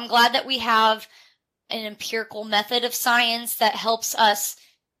 I'm glad that we have an empirical method of science that helps us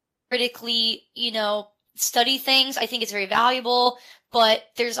critically, study things. I think it's very valuable, but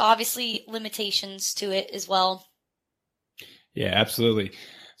there's obviously limitations to it as well. Yeah, absolutely.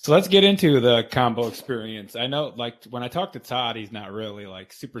 So let's get into the Kambo experience. I know, like, when I talk to Todd, he's not really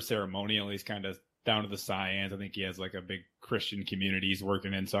like super ceremonial. He's kind of down to the science. I think he has like a big Christian community he's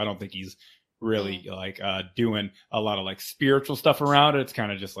working in. So I don't think he's really like doing a lot of like spiritual stuff around it. It's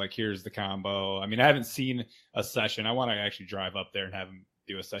kind of just like, here's the Kambo. I mean, I haven't seen a session. I want to actually drive up there and have him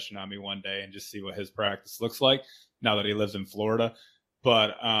do a session on me one day and just see what his practice looks like now that he lives in Florida.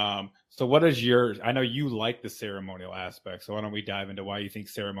 But so what is I know you like the ceremonial aspect, so why don't we dive into why you think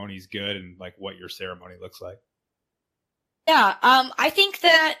ceremony is good and like what your ceremony looks like? Yeah, I think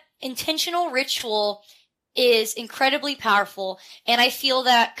that intentional ritual is incredibly powerful, and I feel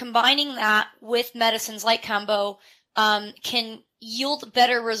that combining that with medicines like Kambo can yield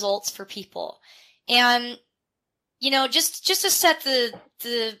better results for people. And just to set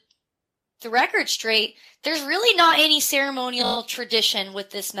the record straight, there's really not any ceremonial tradition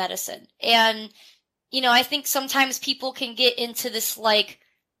with this medicine. And, I think sometimes people can get into this like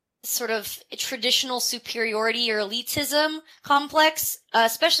sort of traditional superiority or elitism complex,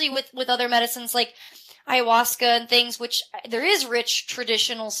 especially with other medicines like ayahuasca and things, which there is rich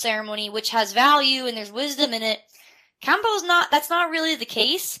traditional ceremony, which has value and there's wisdom in it. That's not really the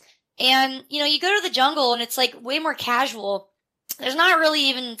case. And, you go to the jungle and it's like way more casual. There's not really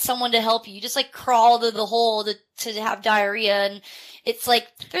even someone to help you. You just like crawl to the hole to have diarrhea. And it's like,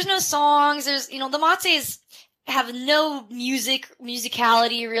 there's no songs. There's, the Matses have no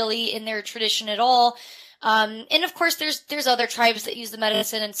musicality really in their tradition at all. And of course there's other tribes that use the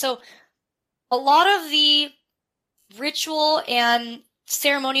medicine. And so a lot of the ritual and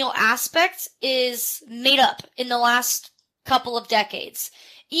ceremonial aspect is made up in the last couple of decades.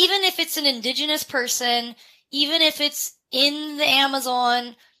 Even if it's an indigenous person, even if it's in the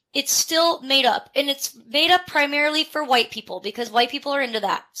Amazon, it's still made up. And it's made up primarily for white people because white people are into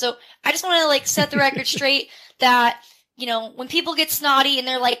that. So I just want to like set the record straight that, when people get snotty and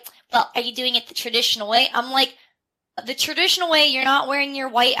they're like, well, are you doing it the traditional way? I'm like, the traditional way, you're not wearing your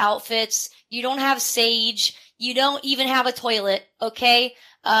white outfits. You don't have sage. You don't even have a toilet. Okay.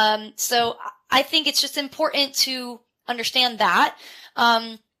 So I think it's just important to understand that.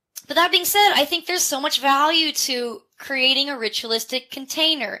 But that being said, I think there's so much value to creating a ritualistic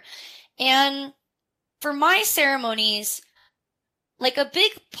container. And for my ceremonies, like a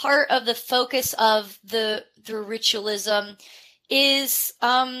big part of the focus of the ritualism is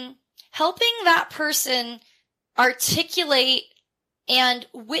helping that person articulate and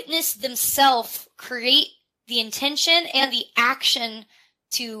witness themselves create the intention and the action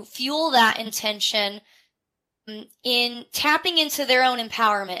to fuel that intention in tapping into their own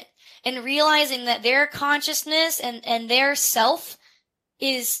empowerment and realizing that their consciousness and their self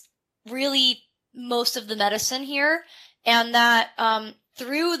is really most of the medicine here, and that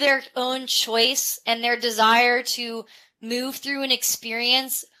through their own choice and their desire to move through an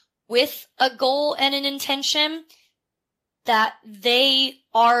experience with a goal and an intention, that they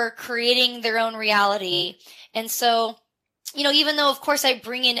are creating their own reality. And so, even though of course I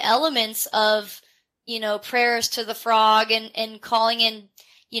bring in elements of prayers to the frog and calling in,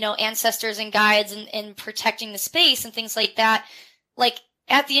 ancestors and guides and protecting the space and things like that. Like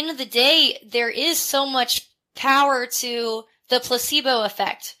at the end of the day, there is so much power to the placebo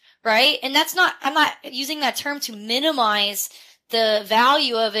effect, right? And I'm not using that term to minimize the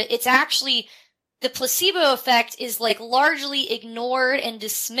value of it. It's actually the placebo effect is like largely ignored and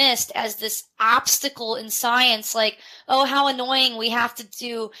dismissed as this obstacle in science. Like, oh, how annoying. We have to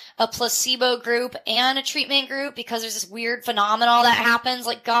do a placebo group and a treatment group because there's this weird phenomenon that happens.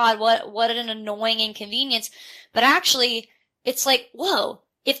 Like, God, what an annoying inconvenience. But actually, it's like, whoa,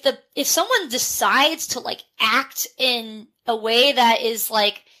 if someone decides to like act in a way that is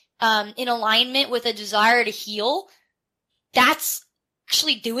like, in alignment with a desire to heal, that's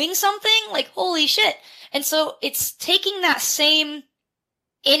actually doing something. Like, holy shit. And so it's taking that same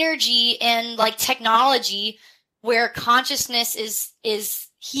energy and like technology where consciousness is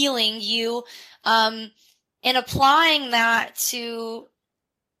healing you, and applying that to,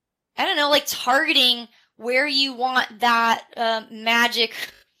 I don't know, like targeting where you want that magic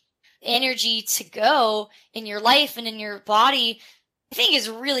energy to go in your life and in your body, I think is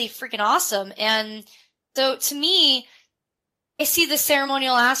really freaking awesome. And so to me, I see the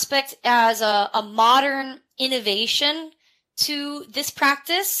ceremonial aspect as a modern innovation to this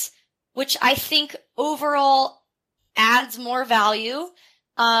practice, which I think overall adds more value.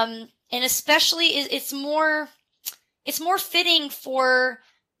 And especially it's more fitting for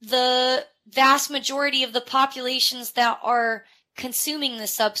the vast majority of the populations that are consuming the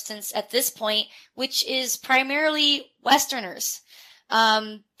substance at this point, which is primarily Westerners.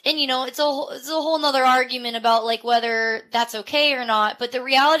 And it's a whole nother argument about like whether that's okay or not. But the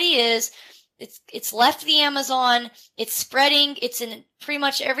reality is it's left the Amazon. It's spreading. It's in pretty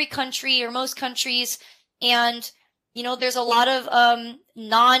much every country or most countries. And, there's a lot of,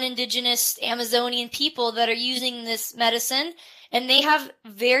 non-indigenous Amazonian people that are using this medicine, and they have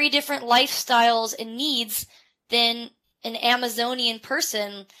very different lifestyles and needs than an Amazonian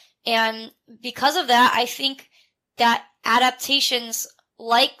person. And because of that, I think that adaptations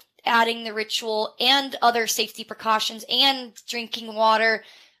like adding the ritual and other safety precautions and drinking water,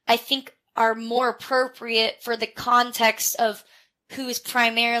 I think are more appropriate for the context of who is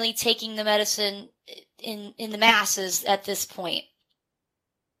primarily taking the medicine in the masses at this point.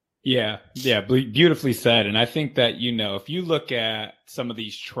 Yeah, beautifully said. And I think that, if you look at some of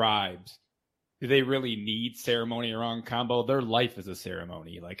these tribes, do they really need ceremony around Kambo? Their life is a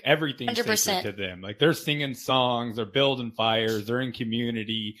ceremony. Like everything's 100%. Sacred to them. Like they're singing songs, they're building fires, they're in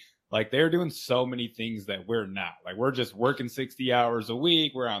community. Like they're doing so many things that we're not. Like we're just working 60 hours a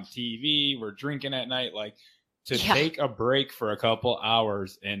week. We're on TV. We're drinking at night. Like to take a break for a couple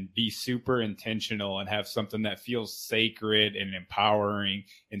hours and be super intentional and have something that feels sacred and empowering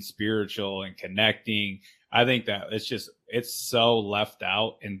and spiritual and connecting. I think that it's so left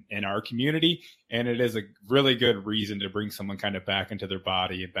out in our community, and it is a really good reason to bring someone kind of back into their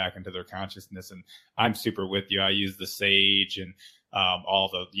body and back into their consciousness. And I'm super with you. I use the sage and all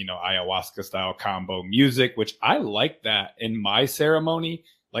the, ayahuasca style Kambo music, which I like that in my ceremony.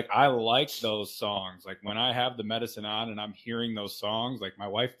 Like I like those songs. Like when I have the medicine on and I'm hearing those songs, like my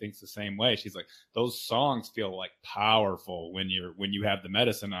wife thinks the same way. She's like, those songs feel like powerful when you have the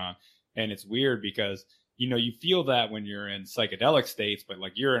medicine on. And it's weird because you feel that when you're in psychedelic states, but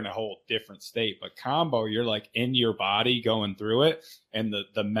like you're in a whole different state. But Kambo, you're like in your body going through it, and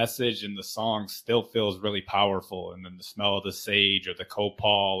the message and the song still feels really powerful. And then the smell of the sage or the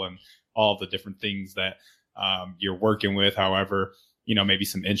copal and all the different things that you're working with. However, maybe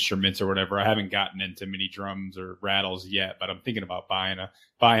some instruments or whatever. I haven't gotten into many drums or rattles yet, but I'm thinking about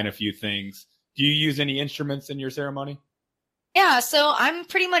buying a few things. Do you use any instruments in your ceremony? Yeah, so I'm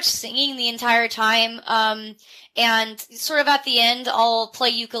pretty much singing the entire time. And sort of at the end, I'll play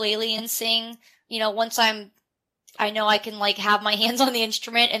ukulele and sing, once I know I can like have my hands on the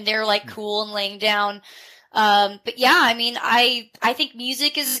instrument and they're like cool and laying down. But yeah, I mean, I think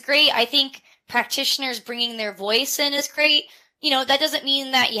music is great. I think practitioners bringing their voice in is great. That doesn't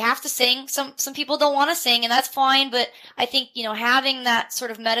mean that you have to sing. Some people don't want to sing, and that's fine. But I think, having that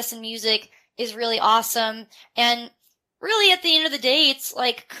sort of medicine music is really awesome. And really, at the end of the day, it's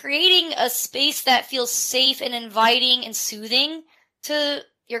like creating a space that feels safe and inviting and soothing to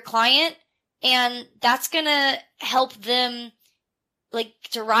your client. And that's going to help them like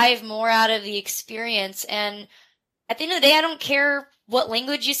derive more out of the experience. And at the end of the day, I don't care what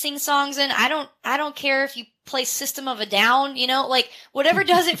language you sing songs in. I don't care if you play System of a Down, like whatever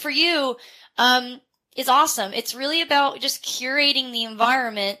does it for you, is awesome. It's really about just curating the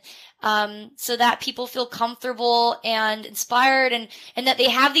environment, so that people feel comfortable and inspired, and that they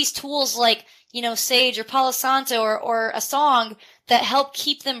have these tools like, sage or Palo Santo or a song that help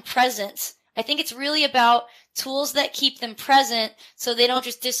keep them present. I think it's really about tools that keep them present so they don't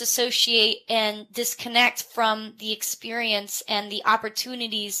just disassociate and disconnect from the experience and the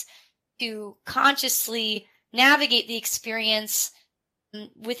opportunities to consciously navigate the experience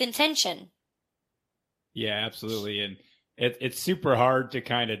with intention. Yeah, absolutely. And it's super hard to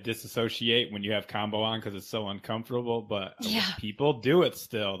kind of disassociate when you have Kambo on because it's so uncomfortable. But Yeah. people do it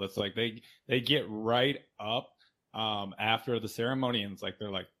still. That's like they get right up after the ceremony, and it's like they're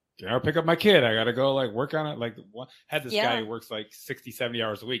like, "I gotta pick up my kid. I gotta go like work on it." Like had this guy Yeah. who works like 60, 70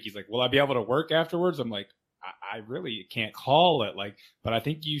 hours a week. He's like, "Will I be able to work afterwards?" I'm like, I really can't call it. Like, but I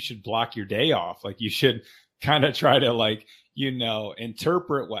think you should block your day off. Like you should kind of try to like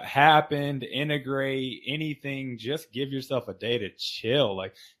interpret what happened, integrate anything, just give yourself a day to chill.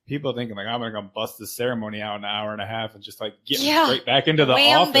 Like people thinking like, I'm going to go bust this ceremony out in an hour and a half and just like get right back into the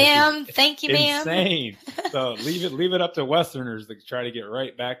Wham, office. bam. Thank you, ma'am. Insane. So leave it up to Westerners to try to get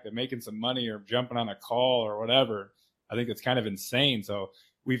right back to making some money or jumping on a call or whatever. I think it's kind of insane. So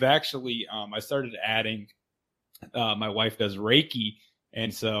we've actually, I started adding, my wife does Reiki.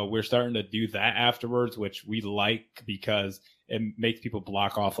 And so we're starting to do that afterwards, which we like because it makes people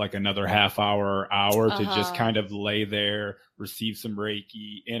block off like another half hour to just kind of lay there, receive some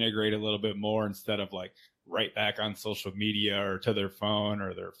Reiki, integrate a little bit more instead of like right back on social media or to their phone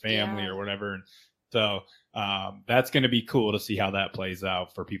or their family or whatever. And so that's going to be cool to see how that plays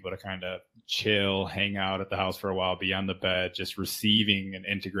out for people to kind of chill, hang out at the house for a while, be on the bed, just receiving and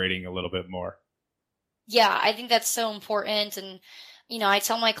integrating a little bit more. Yeah, I think that's so important. And I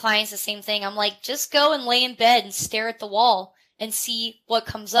tell my clients the same thing. I'm like, just go and lay in bed and stare at the wall and see what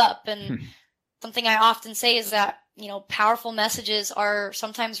comes up. And something I often say is that, powerful messages are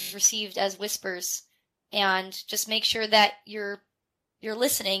sometimes received as whispers, and just make sure that you're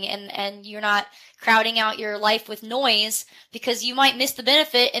listening and you're not crowding out your life with noise, because you might miss the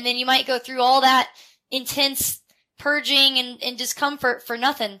benefit and then you might go through all that intense purging and discomfort for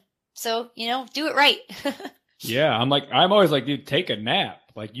nothing. So, do it right. Yeah, I'm always like, dude, take a nap.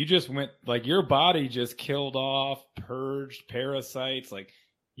 Like you just went, like your body just killed off, purged parasites, like,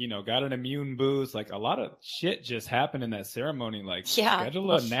 got an immune boost. Like a lot of shit just happened in that ceremony. Like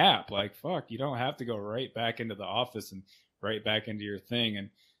schedule a nap. Like, fuck, you don't have to go right back into the office and right back into your thing.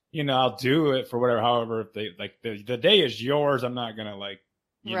 And, I'll do it for whatever, however, if they like the day is yours. I'm not going to like,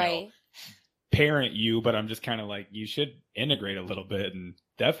 parent you, but I'm just kind of like, you should integrate a little bit. And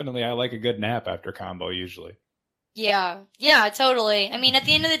definitely I like a good nap after Kambo usually. Yeah, totally. I mean, at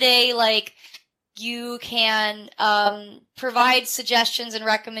the end of the day, like, you can provide suggestions and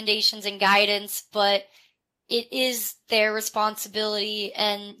recommendations and guidance, but it is their responsibility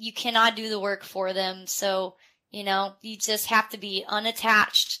and you cannot do the work for them. So, you just have to be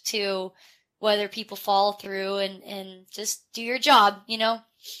unattached to whether people follow through and just do your job,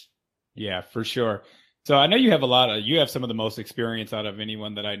 Yeah, for sure. So I know you have some of the most experience out of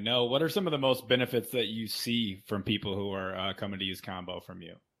anyone that I know. What are some of the most benefits that you see from people who are coming to use Kambo from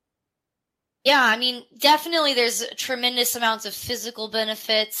you? Yeah, I mean, definitely there's tremendous amounts of physical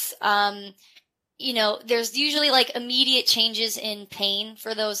benefits. There's usually like immediate changes in pain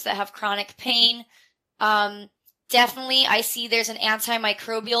for those that have chronic pain. Definitely I see there's an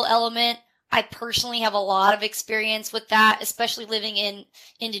antimicrobial element. I personally have a lot of experience with that, especially living in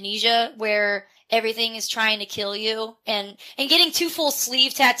Indonesia where everything is trying to kill you, and getting 2 full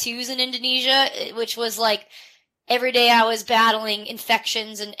sleeve tattoos in Indonesia, which was like every day I was battling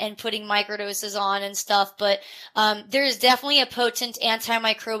infections and putting microdoses on and stuff. But there's definitely a potent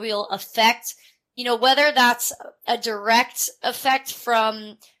antimicrobial effect, whether that's a direct effect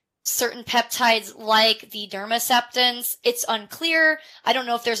from certain peptides like the dermaceptins. It's unclear. I don't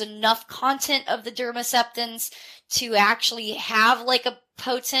know if there's enough content of the dermaceptins to actually have like a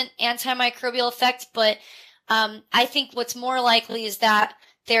potent antimicrobial effect, but I think what's more likely is that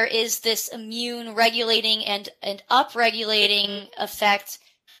there is this immune regulating and upregulating effect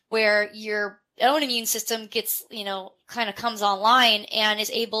where your own immune system gets, kind of comes online and is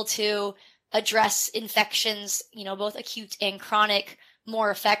able to address infections, both acute and chronic,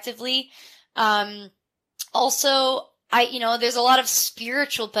 more effectively. Also, there's a lot of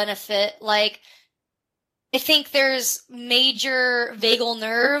spiritual benefit. Like, I think there's major vagal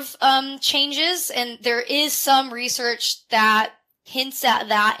nerve changes, and there is some research that hints at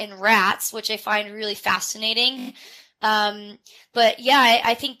that in rats, which I find really fascinating. But yeah,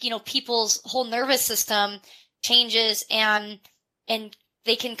 I think, people's whole nervous system changes and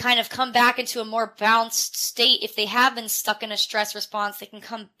they can kind of come back into a more balanced state. If they have been stuck in a stress response, they can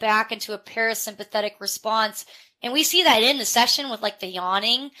come back into a parasympathetic response. And we see that in the session with like the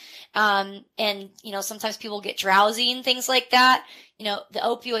yawning. And, sometimes people get drowsy and things like that. The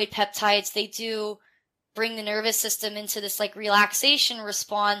opioid peptides, they do bring the nervous system into this like relaxation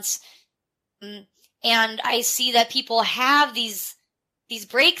response. And I see that people have these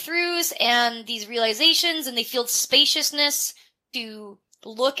breakthroughs and these realizations, and they feel spaciousness to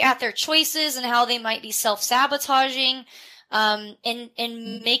look at their choices and how they might be self-sabotaging,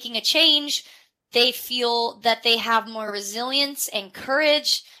 and making a change, they feel that they have more resilience and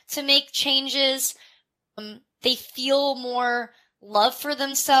courage to make changes. They feel more love for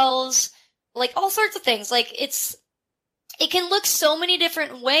themselves, like all sorts of things. Like it can look so many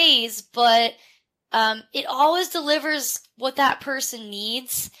different ways, but it always delivers what that person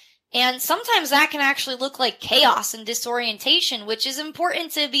needs. And sometimes that can actually look like chaos and disorientation, which is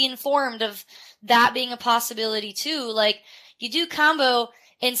important to be informed of that being a possibility too. Like you do Kambo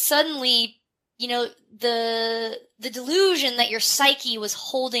and suddenly, you know, the delusion that your psyche was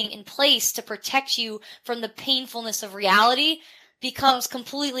holding in place to protect you from the painfulness of reality becomes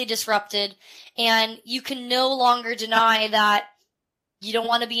completely disrupted, and you can no longer deny that you don't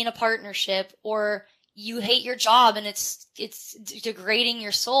want to be in a partnership, or you hate your job and it's degrading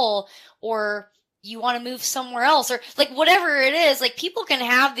your soul, or you want to move somewhere else, or like whatever it is. Like people can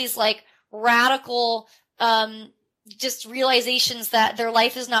have these like radical just realizations that their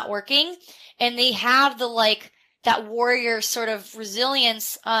life is not working, and they have the like that warrior sort of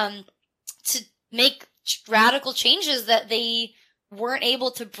resilience to make radical changes that they weren't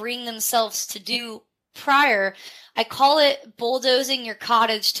able to bring themselves to do prior. I call it bulldozing your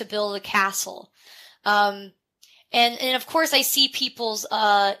cottage to build a castle. And of course I see people's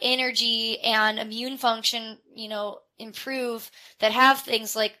energy and immune function, you know, improve that have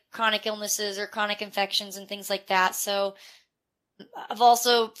things like chronic illnesses or chronic infections and things like that. So I've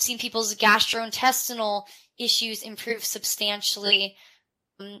also seen people's gastrointestinal issues improve substantially.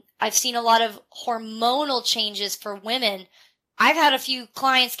 I've seen a lot of hormonal changes for women. I've had a few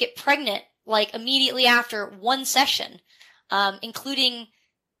clients get pregnant like immediately after one session, including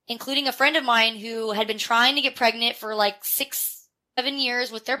a friend of mine who had been trying to get pregnant for like 6-7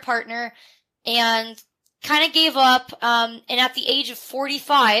 years with their partner and kind of gave up. And at the age of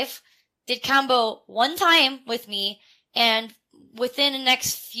 45, did Kambo one time with me, and within the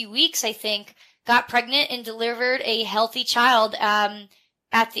next few weeks, I think, got pregnant and delivered a healthy child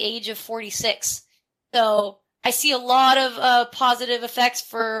at the age of 46. So I see a lot of positive effects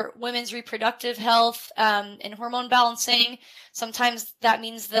for women's reproductive health and hormone balancing. Sometimes that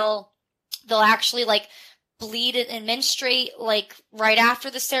means they'll actually like bleed and menstruate like right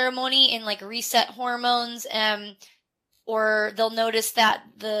after the ceremony and like reset hormones, or they'll notice that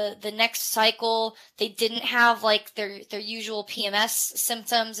the next cycle they didn't have like their usual PMS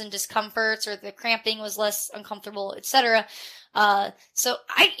symptoms and discomforts, or the cramping was less uncomfortable, etc. So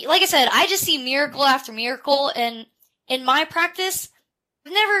like I said, I just see miracle after miracle, and in my practice,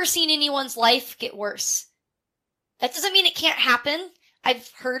 I've never seen anyone's life get worse. That doesn't mean it can't happen. I've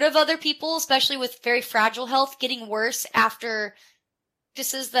heard of other people, especially with very fragile health, getting worse after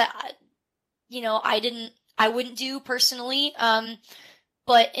practices that, you know, I wouldn't do personally.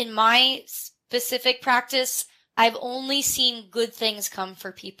 But in my specific practice, I've only seen good things come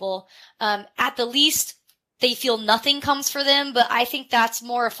for people. At the least, they feel nothing comes for them, but I think that's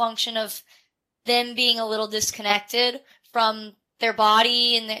more a function of them being a little disconnected from their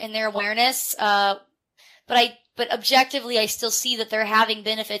body and their awareness. But objectively, I still see that they're having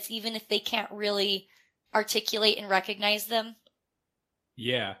benefits, even if they can't really articulate and recognize them.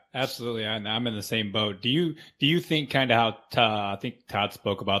 Yeah, absolutely. I'm in the same boat. Do you think kind of how I think Todd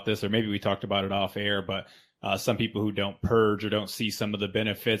spoke about this, or maybe we talked about it off air, but some people who don't purge or don't see some of the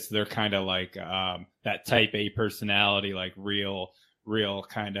benefits, they're kind of like that type A personality, like real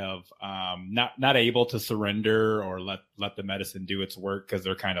kind of not able to surrender or let the medicine do its work, because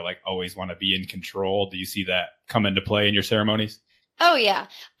they're kind of like always want to be in control. Do you see that come into play in your ceremonies? Oh, yeah.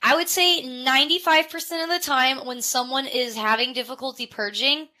 I would say 95% of the time when someone is having difficulty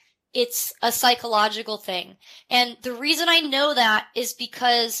purging, it's a psychological thing. And the reason I know that is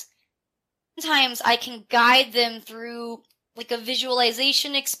because sometimes I can guide them through like a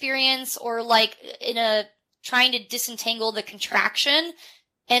visualization experience, or like trying to disentangle the contraction,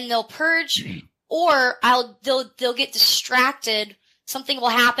 and they'll purge, or they'll get distracted. Something will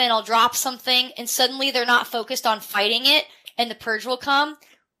happen. I'll drop something and suddenly they're not focused on fighting it, and the purge will come.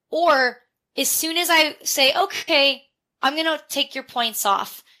 Or as soon as I say, okay, I'm going to take your points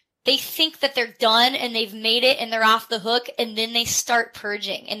off, they think that they're done and they've made it and they're off the hook, and then they start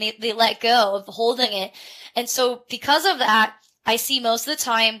purging and they let go of holding it. And so because of that, I see most of the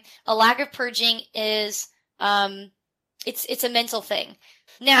time a lack of purging is, it's a mental thing.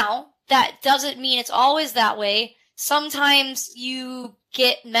 Now, that doesn't mean it's always that way. Sometimes you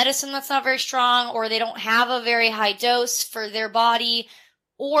get medicine that's not very strong, or they don't have a very high dose for their body,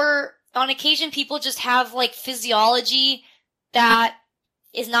 or on occasion people just have like physiology that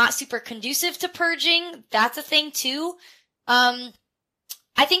is not super conducive to purging. That's a thing too.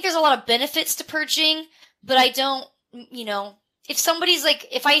 I think there's a lot of benefits to purging, but I don't, if somebody's like,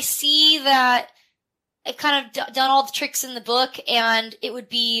 if I see that I've kind of done all the tricks in the book and it would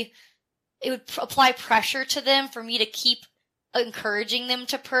apply pressure to them for me to keep encouraging them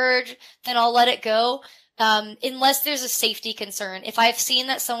to purge, then I'll let it go. Unless there's a safety concern. If I've seen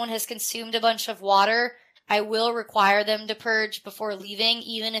that someone has consumed a bunch of water, I will require them to purge before leaving,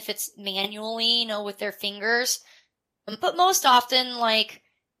 even if it's manually, with their fingers. But most often, like,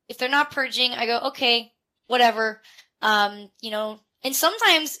 if they're not purging, I go, okay, whatever. And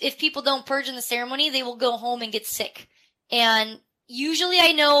sometimes if people don't purge in the ceremony, they will go home and get sick. And usually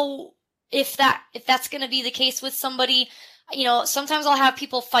I know if that's going to be the case with somebody. Sometimes I'll have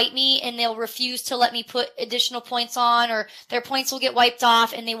people fight me and they'll refuse to let me put additional points on, or their points will get wiped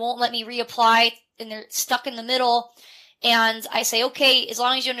off and they won't let me reapply and they're stuck in the middle. And I say, okay, as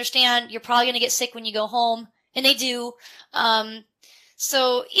long as you understand, you're probably going to get sick when you go home. And they do.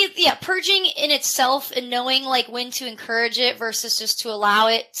 Purging in itself and knowing like when to encourage it versus just to allow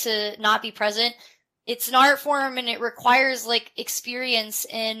it to not be present. It's an art form and it requires like experience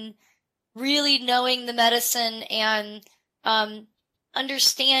in really knowing the medicine and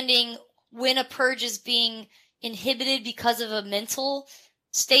understanding when a purge is being inhibited because of a mental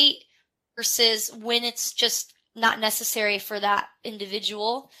state versus when it's just not necessary for that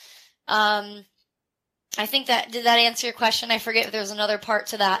individual. I think did that answer your question? I forget if there was another part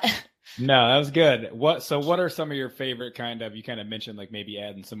to that. No, that was good. What are some of your favorite you kind of mentioned like maybe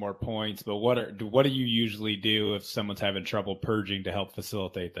adding some more points, but what do you usually do if someone's having trouble purging to help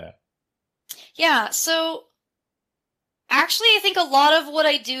facilitate that? Yeah, so actually, I think a lot of what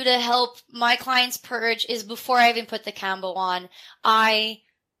I do to help my clients purge is before I even put the Kambo on. I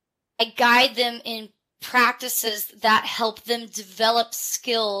guide them in practices that help them develop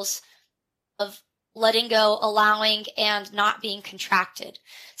skills of letting go, allowing, and not being contracted.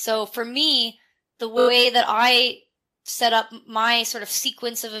 So for me, the way that I set up my sort of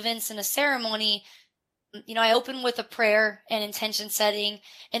sequence of events in a ceremony, I open with a prayer and intention setting,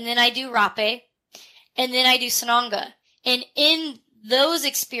 and then I do rape, and then I do sananga. And in those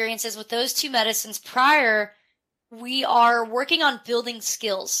experiences with those two medicines prior, we are working on building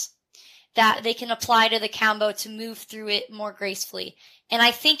skills that they can apply to the Kambo to move through it more gracefully. And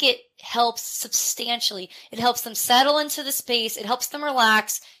I think it helps substantially. It helps them settle into the space. It helps them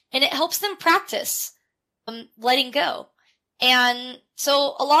relax, and it helps them practice letting go. And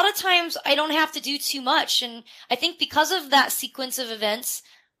so a lot of times I don't have to do too much. And I think because of that sequence of events,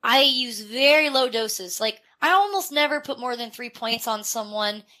 I use very low doses. Like I almost never put more than 3 points on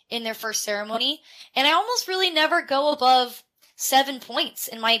someone in their first ceremony. And I almost really never go above 7 points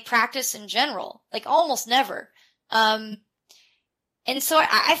in my practice in general, like almost never. And so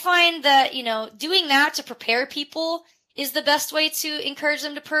I find that, doing that to prepare people is the best way to encourage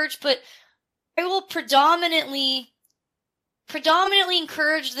them to purge, but I will predominantly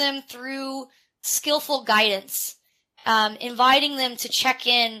encourage them through skillful guidance, inviting them to check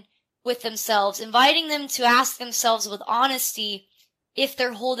in with themselves, inviting them to ask themselves with honesty if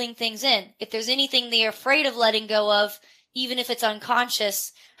they're holding things in, if there's anything they're afraid of letting go of, even if it's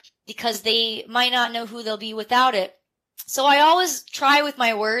unconscious, because they might not know who they'll be without it. So I always try with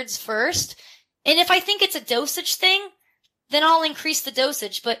my words first. And if I think it's a dosage thing, then I'll increase the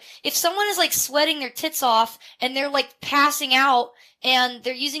dosage. But if someone is like sweating their tits off and they're like passing out and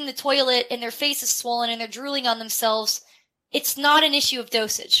they're using the toilet and their face is swollen and they're drooling on themselves, it's not an issue of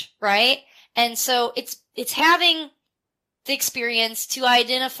dosage, right? And so it's having the experience to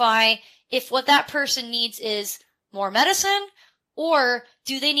identify if what that person needs is more medicine, or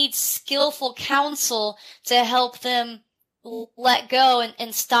do they need skillful counsel to help them let go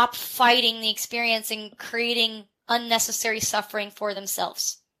and stop fighting the experience and creating unnecessary suffering for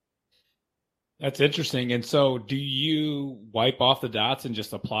themselves. That's interesting. And so do you wipe off the dots and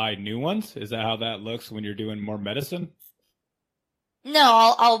just apply new ones? Is that how that looks when you're doing more medicine?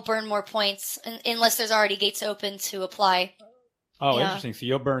 No, I'll burn more points unless there's already gates open to apply. Oh, yeah. Interesting. So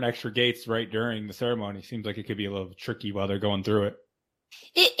you'll burn extra gates right during the ceremony. Seems like it could be a little tricky while they're going through it.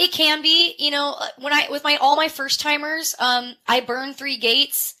 It can be, when with all my first timers, I burn 3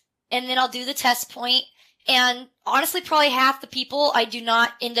 gates and then I'll do the test point. And honestly, probably half the people I do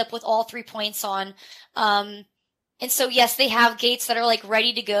not end up with all 3 points on. And so yes, they have gates that are like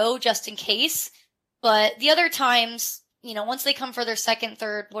ready to go just in case. But the other times, once they come for their second,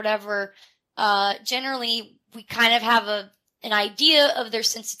 third, whatever, generally we kind of have an idea of their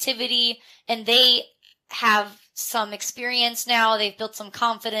sensitivity, and they have some experience now. They've built some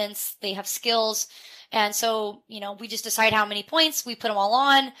confidence. They have skills. And so, we just decide how many points we put them all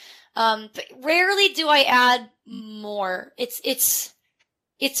on. But rarely do I add more. It's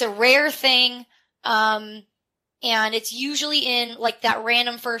it's a rare thing. And it's usually in like that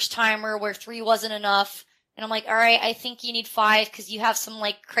random first timer where 3 wasn't enough. And I'm like, all right, I think you need 5 because you have some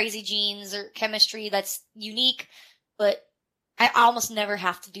like crazy genes or chemistry that's unique, but I almost never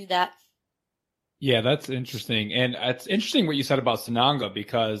have to do that. Yeah, that's interesting. And it's interesting what you said about Sananga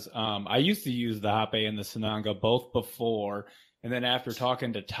because I used to use the Hape and the Sananga both before. And then after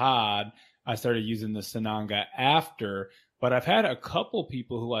talking to Todd, I started using the Sananga after. But I've had a couple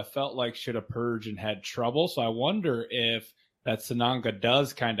people who I felt like should have purged and had trouble. So I wonder if that Sananga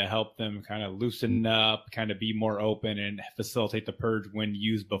does kind of help them kind of loosen up, kind of be more open and facilitate the purge when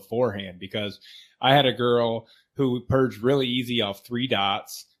used beforehand. Because I had a girl who purged really easy off 3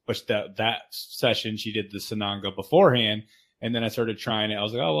 dots, but that session she did the Sananga beforehand. And then I started trying it. I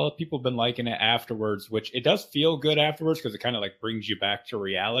was like, oh, well, people have been liking it afterwards, which it does feel good afterwards because it kind of like brings you back to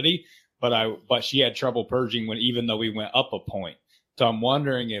reality. But she had trouble purging even though we went up a point. So I'm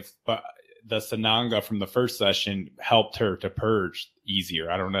wondering if the Sananga from the first session helped her to purge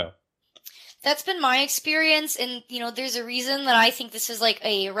easier. I don't know. That's been my experience. And, there's a reason that I think this is like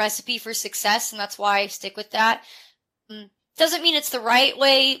a recipe for success. And that's why I stick with that. Doesn't mean it's the right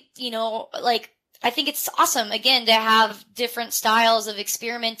way, like I think it's awesome again to have different styles of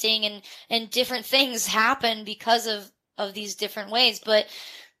experimenting and different things happen because of these different ways. But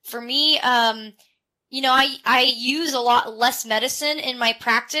for me, I use a lot less medicine in my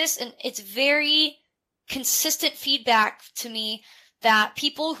practice, and it's very consistent feedback to me that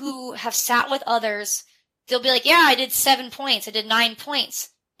people who have sat with others, they'll be like, yeah, I did 7 points. I did 9 points.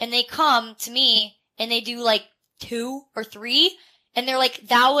 And they come to me and they do like 2 or 3. And they're like,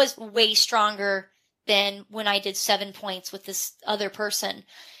 that was way stronger than when I did 7 points with this other person.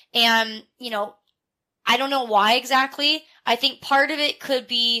 And, I don't know why exactly. I think part of it could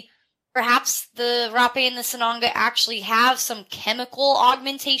be perhaps the Rape and the Sananga actually have some chemical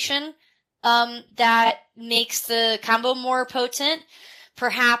augmentation that makes the Kambo more potent.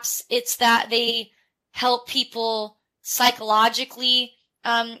 Perhaps it's that they help people psychologically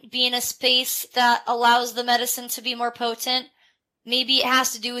be in a space that allows the medicine to be more potent. Maybe it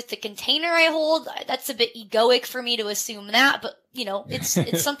has to do with the container I hold. That's a bit egoic for me to assume that, but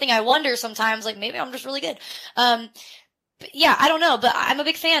it's something I wonder sometimes, like maybe I'm just really good. But yeah, I don't know, but I'm a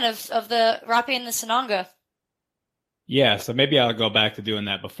big fan of the Rape and the Sananga. Yeah, so maybe I'll go back to doing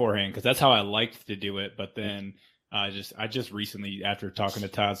that beforehand because that's how I liked to do it. But then I just recently, after talking to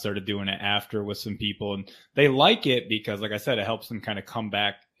Todd, started doing it after with some people, and they like it because, like I said, it helps them kind of come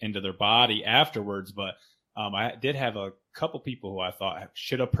back into their body afterwards. But I did have a couple people who I thought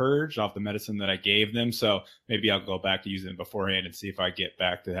should have purged off the medicine that I gave them. So maybe I'll go back to using it beforehand and see if I get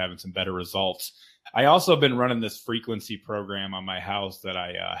back to having some better results. I also been running this frequency program on my house that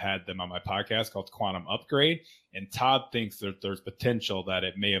I had them on my podcast called Quantum Upgrade. And Todd thinks that there's potential that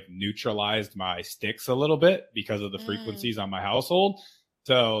it may have neutralized my sticks a little bit because of the frequencies on my household.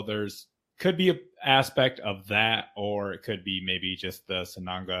 So could be an aspect of that, or it could be maybe just the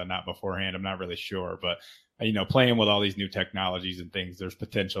Sananga not beforehand. I'm not really sure, but playing with all these new technologies and things, there's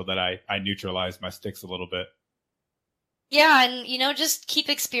potential that I neutralize my sticks a little bit. Yeah, and just keep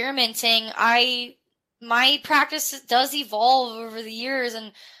experimenting. My practice does evolve over the years,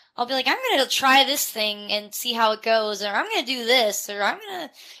 and I'll be like, I'm going to try this thing and see how it goes, or I'm going to do this, or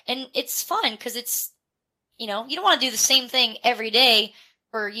and it's fun because it's, you don't want to do the same thing every day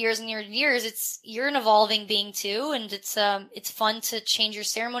for years and years and years. You're an evolving being too, and it's fun to change your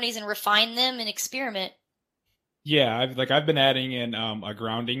ceremonies and refine them and experiment. Yeah, I've been adding in a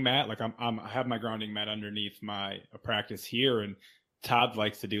grounding mat. Like I have my grounding mat underneath my practice here, and Todd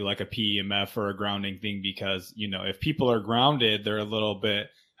likes to do like a PEMF or a grounding thing because if people are grounded, they're a little bit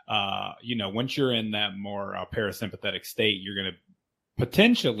once you're in that more parasympathetic state, you're gonna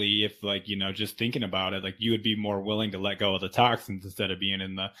potentially, if just thinking about it, like you would be more willing to let go of the toxins instead of being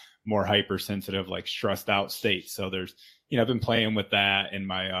in the more hypersensitive, like stressed out state. So there's, I've been playing with that in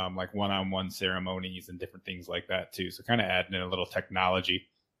my like one-on-one ceremonies and different things like that too. So kind of adding in a little technology.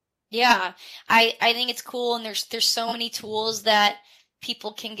 Yeah, I think it's cool, and there's so many tools that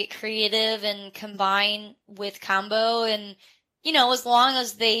people can get creative and combine with Kambo, and as long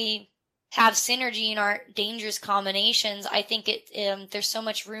as they have synergy and aren't dangerous combinations, I think there's so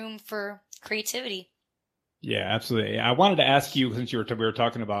much room for creativity. Yeah, absolutely. I wanted to ask you, since we were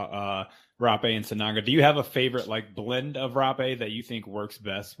talking about Rape and Sananga, do you have a favorite like blend of Rape that you think works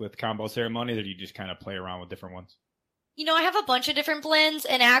best with Kambo ceremonies, or do you just kind of play around with different ones? I have a bunch of different blends,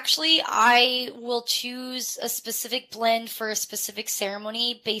 and actually I will choose a specific blend for a specific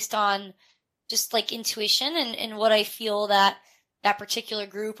ceremony based on just like intuition and what I feel that particular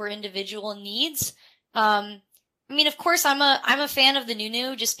group or individual needs. I mean, of course, I'm a fan of the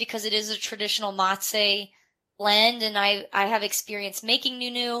nunu just because it is a traditional matse blend, and I have experience making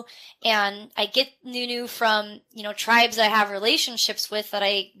nunu, and I get nunu from, tribes I have relationships with that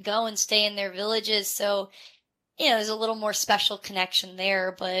I go and stay in their villages. So, there's a little more special connection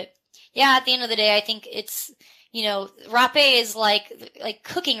there. But yeah, at the end of the day, I think it's, rape is like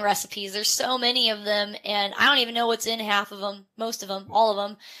cooking recipes. There's so many of them, and I don't even know what's in half of them, most of them, all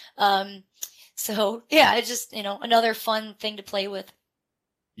of them. So yeah, it's just, another fun thing to play with.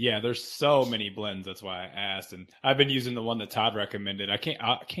 Yeah, there's so many blends. That's why I asked, and I've been using the one that Todd recommended. I can't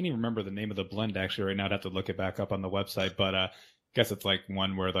even remember the name of the blend actually right now. I'd have to look it back up on the website, but I guess it's like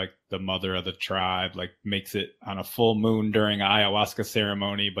one where like the mother of the tribe like makes it on a full moon during an ayahuasca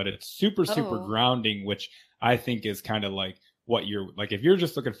ceremony, but it's super Oh, grounding, which I think is kind of like what you're like. If you're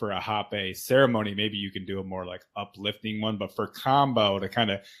just looking for a hape ceremony, maybe you can do a more like uplifting one, but for Kambo to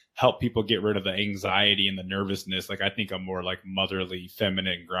kind of help people get rid of the anxiety and the nervousness, like I think a more like motherly,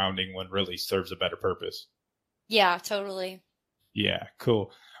 feminine, grounding one really serves a better purpose. yeah, totally. Yeah,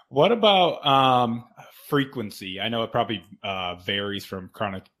 cool. What about frequency? I know it probably varies from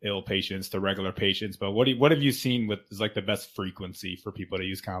chronic ill patients to regular patients, but what have you seen with is like the best frequency for people to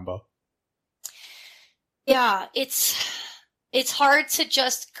use Combo? Yeah, it's hard to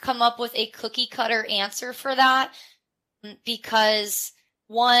just come up with a cookie cutter answer for that because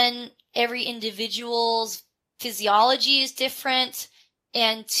one, every individual's physiology is different,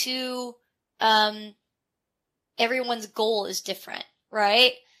 and two, um, everyone's goal is different,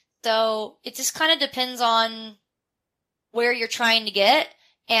 right? So it just kind of depends on where you're trying to get.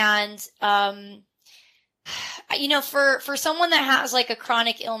 And, for someone that has like a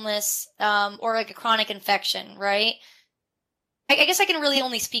chronic illness, or like a chronic infection, right? I guess I can really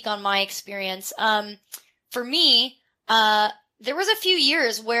only speak on my experience. For me, there was a few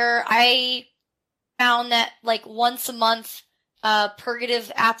years where I found that like once a month,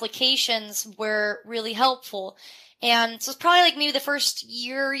 purgative applications were really helpful. And so it's probably like maybe the first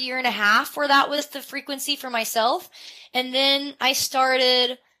year and a half where that was the frequency for myself. And then I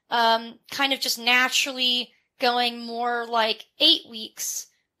started, kind of just naturally going more like 8 weeks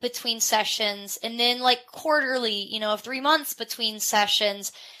between sessions, and then like quarterly, 3 months between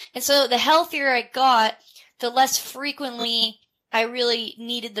sessions. And so the healthier I got, the less frequently I really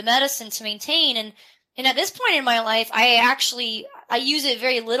needed the medicine to maintain. And at this point in my life, I use it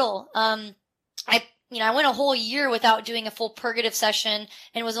very little. I went a whole year without doing a full purgative session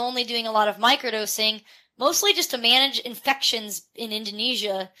and was only doing a lot of microdosing, mostly just to manage infections in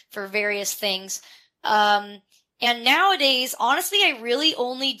Indonesia for various things. And nowadays, honestly, I really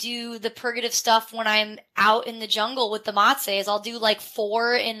only do the purgative stuff when I'm out in the jungle with the matses. I'll do like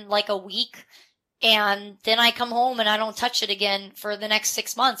 4 in like a week, and then I come home and I don't touch it again for the next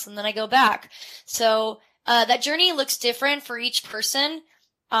 6 months, and then I go back. So that journey looks different for each person.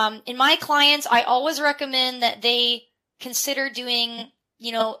 In my clients, I always recommend that they consider doing,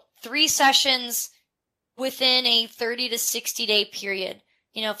 3 sessions within a 30 to 60 day period.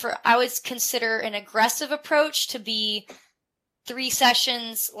 I would consider an aggressive approach to be 3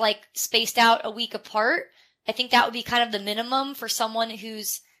 sessions, like spaced out a week apart. I think that would be kind of the minimum for someone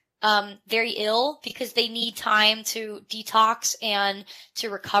who's very ill, because they need time to detox and to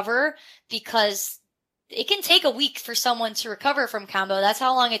recover, because it can take a week for someone to recover from Kambo. That's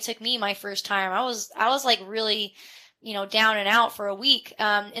how long it took me my first time. I was like really, down and out for a week.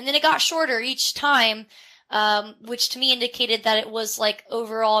 And then it got shorter each time, which to me indicated that it was like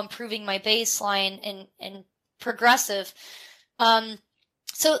overall improving my baseline and progressive.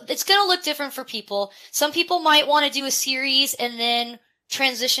 So it's going to look different for people. Some people might want to do a series and then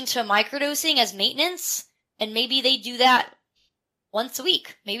transition to microdosing as maintenance. And maybe they do that once a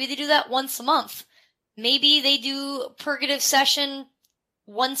week. Maybe they do that once a month. Maybe they do purgative session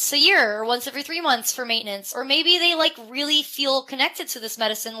once a year or once every 3 months for maintenance. Or maybe they like really feel connected to this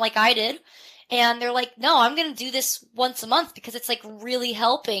medicine like I did. And they're like, no, I'm going to do this once a month because it's like really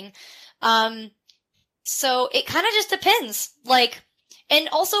helping. So it kind of just depends. And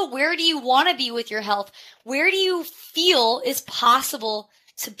also, where do you want to be with your health? Where do you feel is possible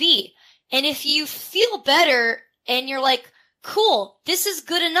to be? And if you feel better and you're like, cool, this is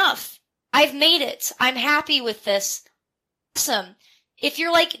good enough. I've made it. I'm happy with this. Awesome. If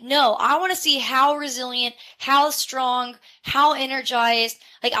you're like, no, I want to see how resilient, how strong, how energized,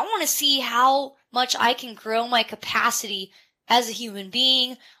 like I want to see how much I can grow my capacity as a human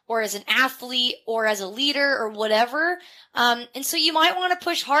being or as an athlete or as a leader or whatever. And so you might want to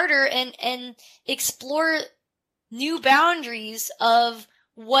push harder and explore new boundaries of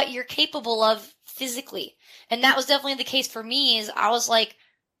what you're capable of physically. And that was definitely the case for me. Is I was like,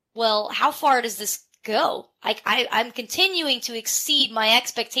 well, how far does this go. Like I'm continuing to exceed my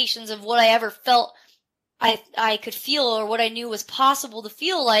expectations of what I ever felt I could feel or what I knew was possible to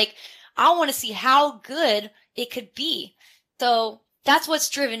feel like. I want to see how good it could be. So that's what's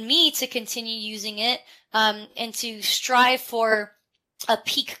driven me to continue using it, and to strive for a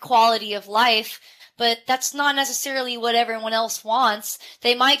peak quality of life. But that's not necessarily what everyone else wants.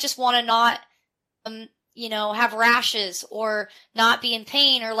 They might just want to not, have rashes or not be in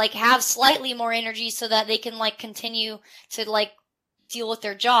pain or like have slightly more energy so that they can like continue to like deal with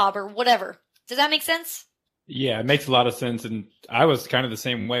their job or whatever. Does that make sense? Yeah, it makes a lot of sense. And I was kind of the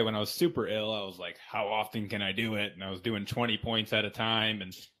same way when I was super ill. I was like, how often can I do it? And I was doing 20 points at a time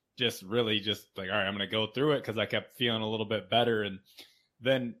and just really just like, all right, I'm going to go through it because I kept feeling a little bit better. And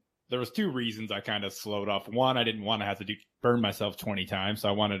then there was two reasons I kind of slowed off. One, I didn't want to have to burn myself 20 times. So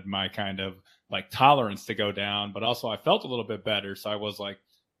I wanted my kind of like tolerance to go down, but also I felt a little bit better. So I was like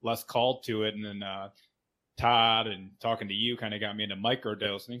less called to it. And then, Todd and talking to you kind of got me into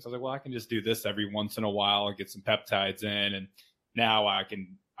microdosing. So I was like, well, I can just do this every once in a while and get some peptides in. And now I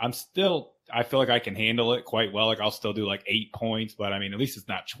feel like I can handle it quite well. Like I'll still do like 8 points, but I mean, at least it's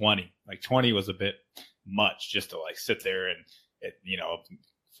not 20. Like 20 was a bit much just to like sit there and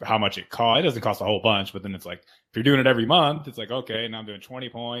for how much it costs. It doesn't cost a whole bunch, but then it's like, if you're doing it every month, it's like, okay, now I'm doing 20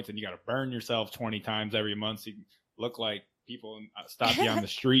 points and you got to burn yourself 20 times every month. So you look like people stop you on the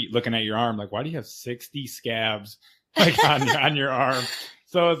street looking at your arm like, why do you have 60 scabs like on your arm?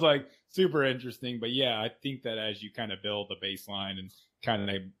 So it's like super interesting. But yeah, I think that as you kind of build the baseline and kind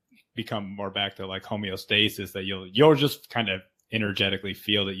of become more back to like homeostasis, that you'll just kind of energetically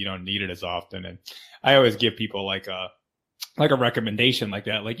feel that you don't need it as often. And I always give people like a recommendation like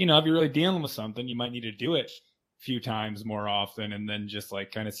that. Like, if you're really dealing with something, you might need to do it a few times more often and then just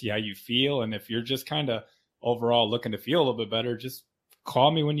like kind of see how you feel. And if you're just kind of overall looking to feel a little bit better, just call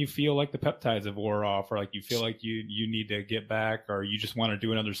me when you feel like the peptides have wore off or like you feel like you need to get back or you just want to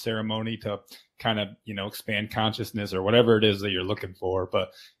do another ceremony to kind of, expand consciousness or whatever it is that you're looking for.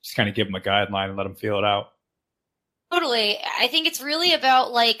 But just kind of give them a guideline and let them feel it out. Totally. I think it's really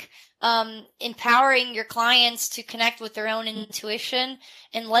about like empowering your clients to connect with their own intuition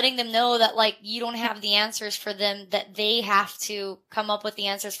and letting them know that like you don't have the answers for them, that they have to come up with the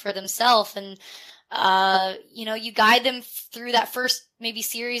answers for themselves. And you guide them through that first maybe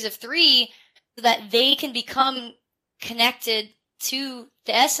series of 3 so that they can become connected to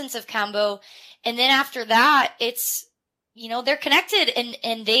the essence of Kambo. And then after that, it's, they're connected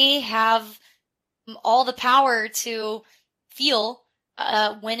and they have all the power to feel,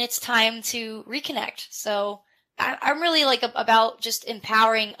 when it's time to reconnect. So I'm really like about just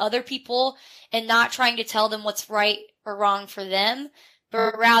empowering other people and not trying to tell them what's right or wrong for them,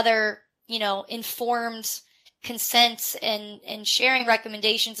 but rather informed consent and sharing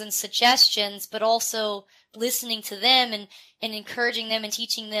recommendations and suggestions, but also listening to them and encouraging them and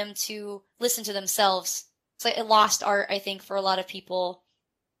teaching them to listen to themselves. It's like a lost art, I think, for a lot of people.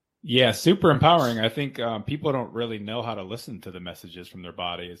 Yeah, super empowering. I think people don't really know how to listen to the messages from their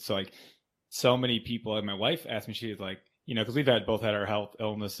body. It's like so many people, and my wife asked me, she was like, because we've both had our health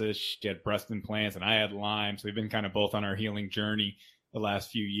illnesses. She had breast implants and I had Lyme. So we've been kind of both on our healing journey the last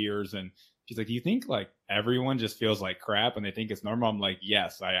few years. And she's like, do you think like everyone just feels like crap and they think it's normal? I'm like,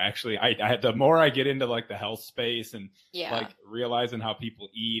 yes, I had, the more I get into like the health space and like realizing how people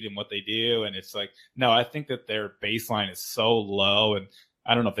eat and what they do. And it's like, no, I think that their baseline is so low. And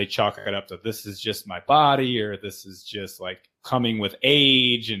I don't know if they chalk it up to this is just my body or this is just like coming with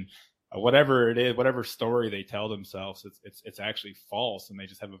age and whatever it is, whatever story they tell themselves, it's actually false. And they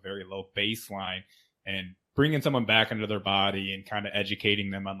just have a very low baseline. And bringing someone back into their body and kind of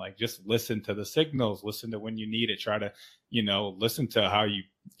educating them on like, just listen to the signals, listen to when you need it, try to, listen to how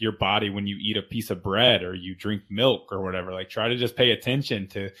your body, when you eat a piece of bread or you drink milk or whatever, like try to just pay attention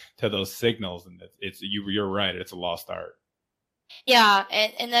to those signals. And you're right. It's a lost art. Yeah.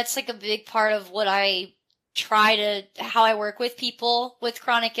 And that's like a big part of what how I work with people with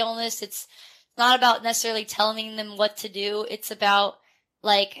chronic illness. It's not about necessarily telling them what to do. It's about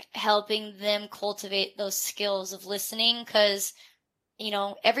like helping them cultivate those skills of listening, because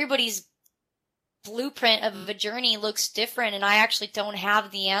everybody's blueprint of a journey looks different, and I actually don't have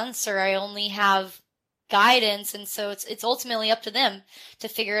the answer. I only have guidance, and so it's ultimately up to them to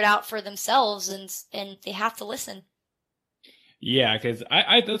figure it out for themselves, and they have to listen. Yeah, because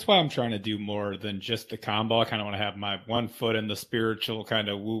I that's why I'm trying to do more than just the combo. I kind of want to have my one foot in the spiritual kind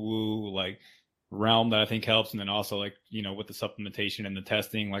of woo-woo like realm that I think helps. And then also like, with the supplementation and the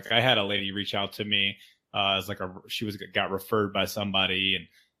testing, like I had a lady reach out to me, as like got referred by somebody, and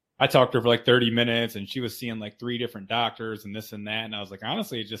I talked to her for like 30 minutes and she was seeing like 3 different doctors and this and that. And I was like,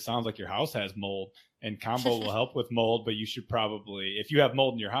 honestly, it just sounds like your house has mold, and Kambo will help with mold, but you should probably, if you have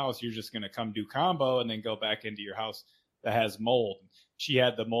mold in your house, you're just going to come do Kambo and then go back into your house that has mold. She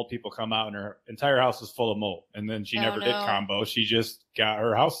had the mold people come out and her entire house was full of mold. And then she never did Kambo. She just got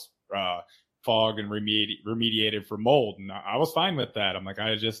her house fogged and remediated for mold. And I was fine with that. I'm like,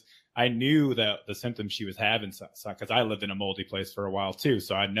 I knew that the symptoms she was having, because I lived in a moldy place for a while too.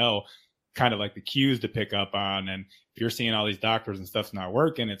 So I know kind of like the cues to pick up on. And if you're seeing all these doctors and stuff's not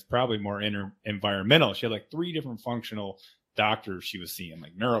working, it's probably more environmental. She had like 3 different functional doctors she was seeing,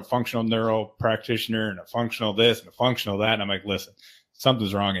 like functional neuro practitioner and a functional this and a functional that. And I'm like, listen,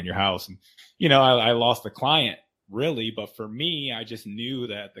 something's wrong in your house. And, I lost a client really, but for me, I just knew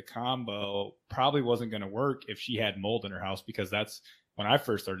that the Kambo probably wasn't going to work if she had mold in her house, because that's when I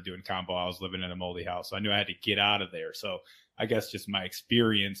first started doing Kambo, I was living in a moldy house. So I knew I had to get out of there. So I guess just my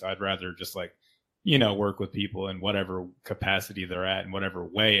experience, I'd rather just work with people in whatever capacity they're at in whatever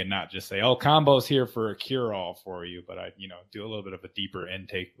way, and not just say, oh, Kambo's here for a cure all for you. But I, do a little bit of a deeper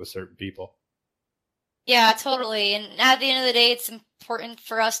intake with certain people. Yeah, totally. And at the end of the day, it's important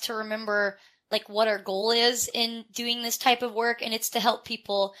for us to remember what our goal is in doing this type of work, and it's to help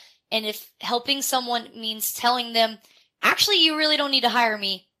people. And if helping someone means telling them, actually, you really don't need to hire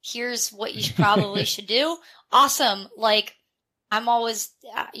me, here's what you probably should do. Awesome. I'm always,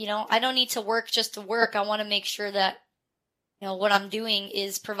 I don't need to work just to work. I want to make sure that, what I'm doing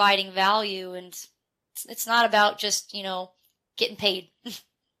is providing value, and it's not about just, getting paid.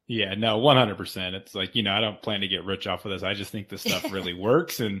 Yeah, no, 100%. It's like, I don't plan to get rich off of this. I just think this stuff really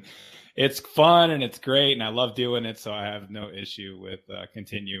works, and it's fun and it's great, and I love doing it. So I have no issue with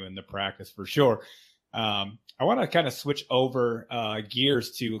continuing the practice for sure. I want to kind of switch over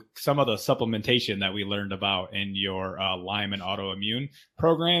gears to some of the supplementation that we learned about in your Lyme and autoimmune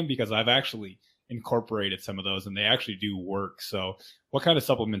program, because I've actually incorporated some of those and they actually do work. So what kind of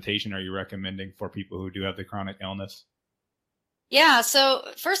supplementation are you recommending for people who do have the chronic illness? Yeah. So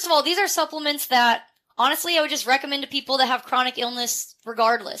first of all, these are supplements that honestly, I would just recommend to people that have chronic illness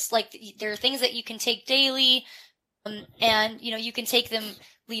regardless. There are things that you can take daily, and, you can take them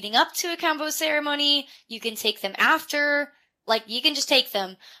leading up to a Kambo ceremony. You can take them after. You can just take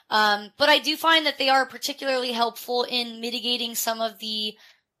them. But I do find that they are particularly helpful in mitigating some of the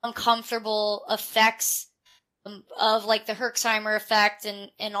uncomfortable effects of the Herxheimer effect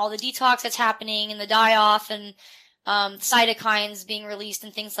and all the detox that's happening and the die-off and cytokines being released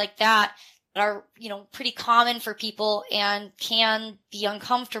and things like that are, pretty common for people and can be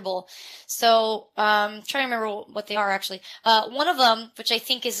uncomfortable. So, trying to remember what they are actually. One of them, which I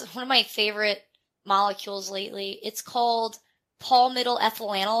think is one of my favorite molecules lately, it's called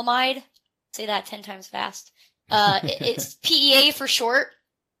palmitoylethylamide. Say that 10 times fast. It's PEA for short,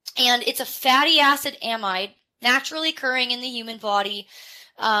 and it's a fatty acid amide naturally occurring in the human body.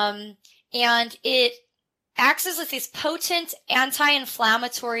 And it acts as this potent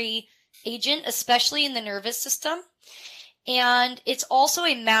anti-inflammatory agent, especially in the nervous system. And it's also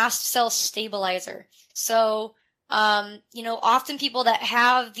a mast cell stabilizer. So, often people that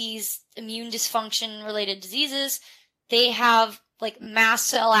have these immune dysfunction related diseases, they have mast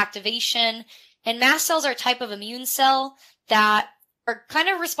cell activation, and mast cells are a type of immune cell that are kind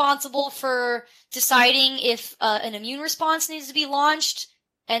of responsible for deciding if an immune response needs to be launched.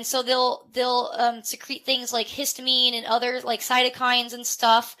 And so they'll secrete things like histamine and other cytokines and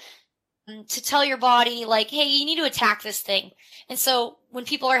stuff to tell your body hey, you need to attack this thing. And so when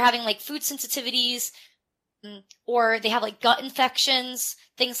people are having food sensitivities or they have gut infections,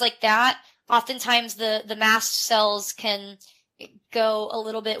 things like that, oftentimes the mast cells can go a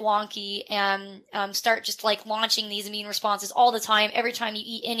little bit wonky and start just launching these immune responses all the time, every time you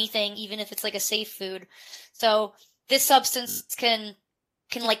eat anything, even if it's a safe food. So this substance can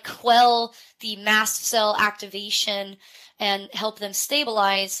quell the mast cell activation and help them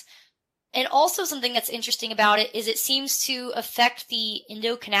stabilize. And also something that's interesting about it is it seems to affect the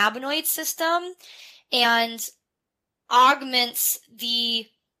endocannabinoid system and augments the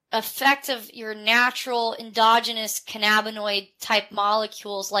effect of your natural endogenous cannabinoid type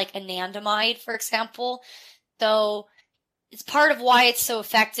molecules like anandamide, for example. So it's part of why it's so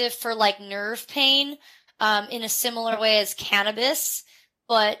effective for nerve pain in a similar way as cannabis.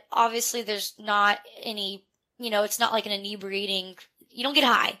 But obviously there's not any, it's not like an inebriating, you don't get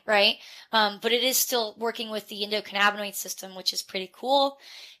high, right? But it is still working with the endocannabinoid system, which is pretty cool.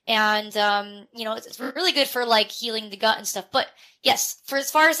 And, it's really good for healing the gut and stuff. But yes, for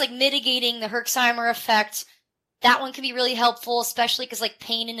as far as mitigating the Herxheimer effect, that one can be really helpful, especially because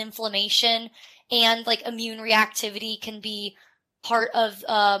pain and inflammation and immune reactivity can be part of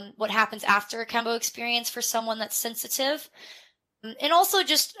what happens after a Kambo experience for someone that's sensitive. And also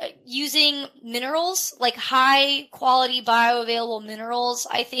just using minerals, like high quality bioavailable minerals,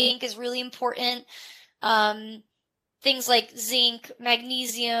 I think is really important. Things like zinc,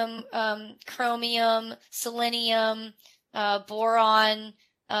 magnesium, chromium, selenium, boron,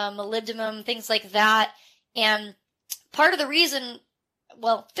 molybdenum, things like that. And part of the reason,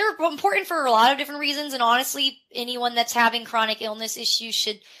 well, they're important for a lot of different reasons. And honestly, anyone that's having chronic illness issues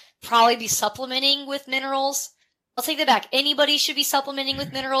should probably be supplementing with minerals. I'll take that back. Anybody should be supplementing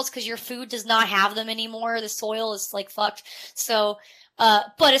with minerals because your food does not have them anymore. The soil is like fucked. So,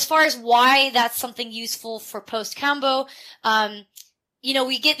 but as far as why that's something useful for post-Kambo,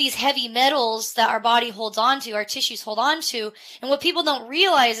 we get these heavy metals that our body holds on to, our tissues hold on to. And what people don't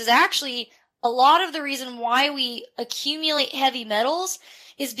realize is actually a lot of the reason why we accumulate heavy metals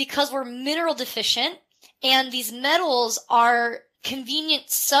is because we're mineral deficient. And these metals are convenient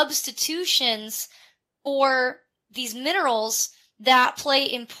substitutions for these minerals that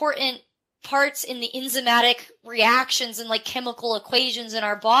play important parts in the enzymatic reactions and like chemical equations in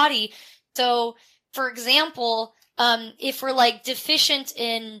our body. So, for example, if we're like deficient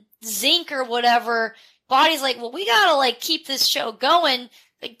in zinc or whatever, body's like, well, we gotta like keep this show going.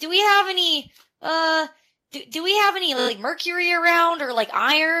 Like, do we have any like mercury around or like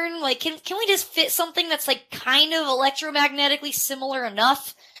iron? Like, can we just fit something that's like kind of electromagnetically similar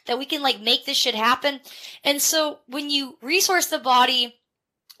enough that we can like make this shit happen? And so when you resource the body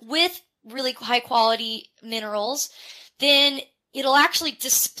with really high quality minerals, then it'll actually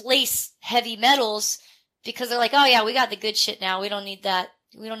displace heavy metals because they're like, oh yeah, we got the good shit now. We don't need that.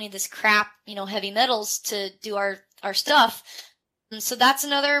 We don't need this crap, heavy metals to do our stuff. And so that's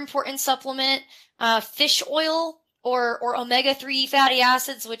another important supplement. Fish oil or omega-3 fatty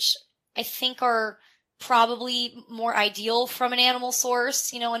acids, which I think are probably more ideal from an animal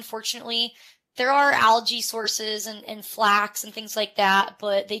source. Unfortunately, there are algae sources and flax and things like that,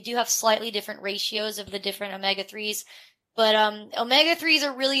 but they do have slightly different ratios of the different omega-3s. But omega-3s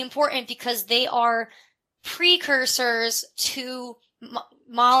are really important because they are precursors to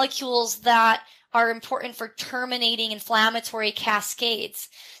molecules that are important for terminating inflammatory cascades.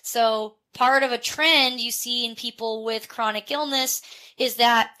 So part of a trend you see in people with chronic illness is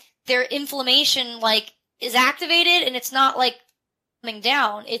that their inflammation like is activated and it's not like coming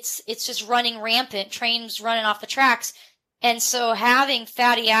down. It's just running rampant, trains running off the tracks. And so having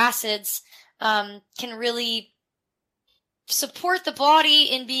fatty acids can really support the body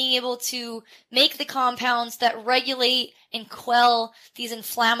in being able to make the compounds that regulate and quell these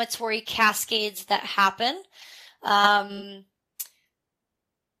inflammatory cascades that happen.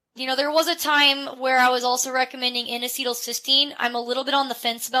 There was a time where I was also recommending N-acetylcysteine. I'm a little bit on the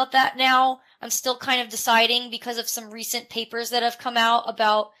fence about that now. I'm still kind of deciding because of some recent papers that have come out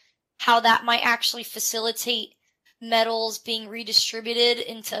about how that might actually facilitate metals being redistributed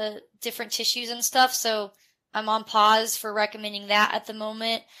into different tissues and stuff. So I'm on pause for recommending that at the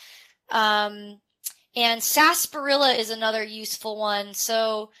moment. And sarsaparilla is another useful one.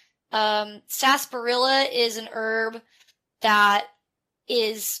 So sarsaparilla is an herb that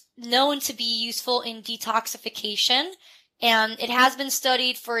is known to be useful in detoxification, and it has been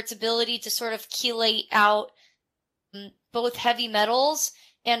studied for its ability to sort of chelate out both heavy metals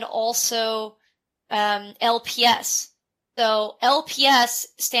and also LPS. So LPS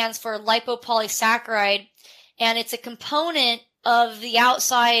stands for lipopolysaccharide, and it's a component of the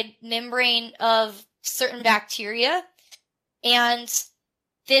outside membrane of certain bacteria. And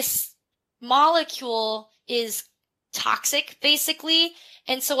this molecule is toxic, basically.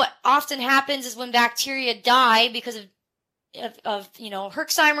 And so what often happens is when bacteria die because of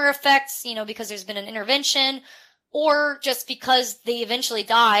Herxheimer effects, because there's been an intervention, or just because they eventually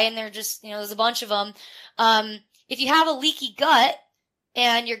die and they're just, there's a bunch of them. If you have a leaky gut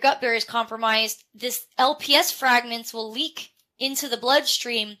and your gut barrier is compromised, this LPS fragments will leak into the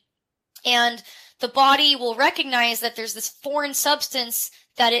bloodstream, and the body will recognize that there's this foreign substance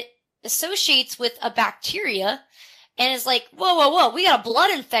that it associates with a bacteria, and is like, whoa, we got a blood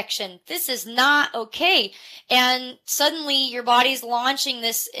infection. This is not okay. And suddenly your body's launching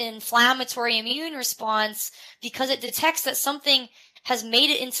this inflammatory immune response because it detects that something has made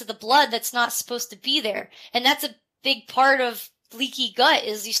it into the blood that's not supposed to be there. And that's a big part of leaky gut,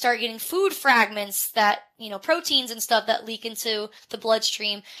 is you start getting food fragments that, proteins and stuff that leak into the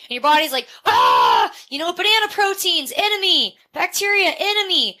bloodstream. And your body's like, banana proteins, enemy, bacteria,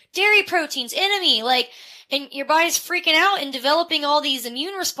 enemy, dairy proteins, enemy, and your body's freaking out and developing all these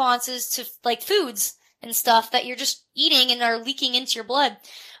immune responses to like foods and stuff that you're just eating and are leaking into your blood.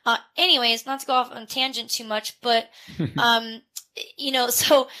 Anyways, not to go off on a tangent too much, but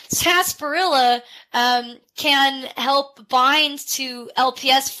So sarsaparilla can help bind to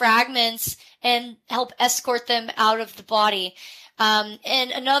LPS fragments and help escort them out of the body. And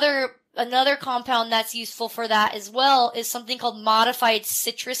another compound that's useful for that as well is something called modified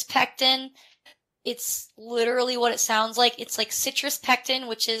citrus pectin. It's literally what it sounds like. It's like citrus pectin,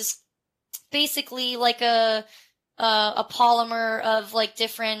 which is basically like a polymer of like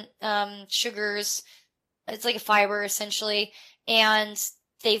different sugars. It's like a fiber essentially, and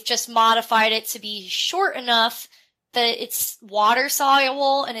they've just modified it to be short enough that it's water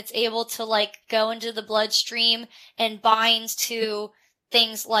soluble and it's able to like go into the bloodstream and bind to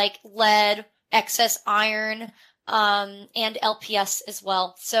things like lead, excess iron, and LPS as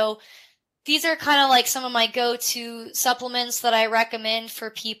well. So these are kind of like some of my go-to supplements that I recommend for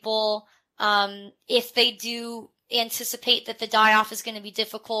people if they do anticipate that the die-off is going to be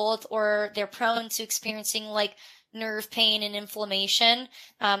difficult or they're prone to experiencing like nerve pain and inflammation.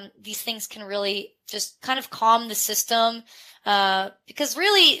 These things can really just kind of calm the system because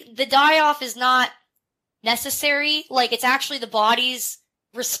really the die-off is not necessary. Like it's actually the body's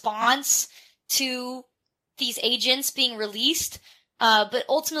response to these agents being released. But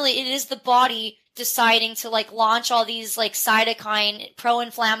ultimately it is the body deciding to like launch all these like cytokine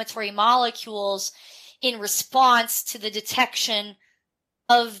pro-inflammatory molecules in response to the detection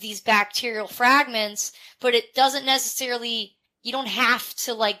of these bacterial fragments, but it doesn't necessarily, you don't have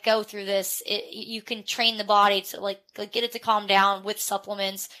to like go through this. You can train the body to like get it to calm down with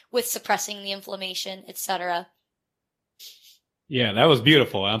supplements, with suppressing the inflammation, etc. Yeah, that was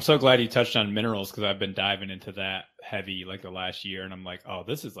beautiful. I'm so glad you touched on minerals because I've been diving into that heavy like the last year, and I'm like, oh,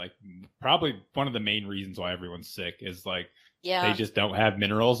 this is like probably one of the main reasons why everyone's sick is like they just don't have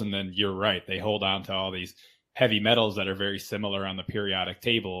minerals. And then you're right, they hold on to all these heavy metals that are very similar on the periodic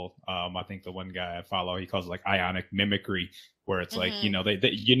table. I think the one guy I follow, he calls it like ionic mimicry, where it's like, they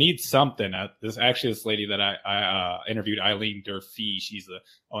you need something. This lady that I interviewed, Eileen Durfee, she's the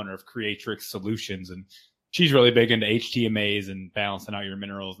owner of Creatrix Solutions, and she's really big into HTMAs and balancing out your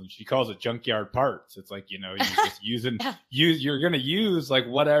minerals, and she calls it junkyard parts. It's like, you're just you're going to use like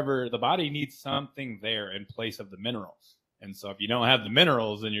whatever, the body needs something there in place of the mineral. And so if you don't have the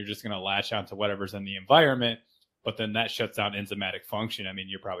minerals, then you're just going to latch onto whatever's in the environment, but then that shuts down enzymatic function. I mean,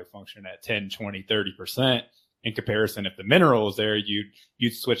 you're probably functioning at 10, 20, 30%. In comparison, if the mineral is there,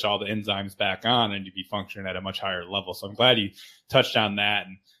 you'd switch all the enzymes back on and you'd be functioning at a much higher level. So I'm glad you touched on that.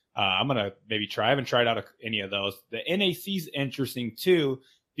 And I'm going to maybe I haven't tried out any of those. The NAC is interesting too,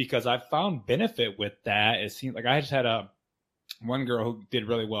 because I've found benefit with that. It seems like I just had one girl who did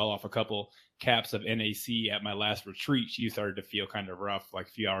really well off a couple caps of NAC at my last retreat. She started to feel kind of rough like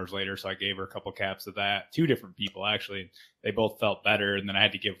a few hours later. So I gave her a couple caps of that, 2 different people actually. They both felt better. And then I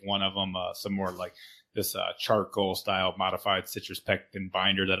had to give one of them some more like this charcoal style modified citrus pectin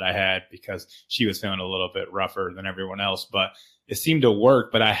binder that I had because she was feeling a little bit rougher than everyone else. But it seemed to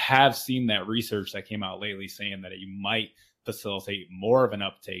work. But I have seen that research that came out lately saying that you might facilitate more of an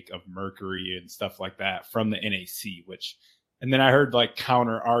uptake of mercury and stuff like that from the NAC, and then I heard like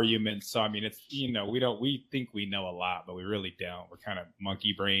counter arguments. So, I mean, it's, we think we know a lot, but we really don't. We're kind of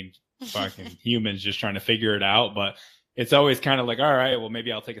monkey brained fucking humans just trying to figure it out. But it's always kind of like, all right, well,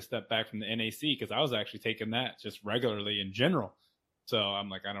 maybe I'll take a step back from the NAC because I was actually taking that just regularly in general. So I'm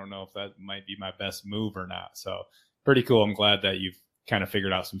like, I don't know if that might be my best move or not. So pretty cool. I'm glad that you've kind of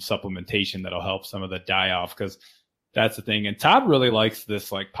figured out some supplementation that'll help some of the die off because that's the thing. And Todd really likes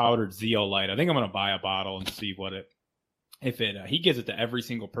this like powdered zeolite. I think I'm going to buy a bottle and see he gives it to every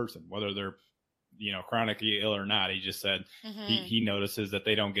single person, whether they're, chronically ill or not. He just said he notices that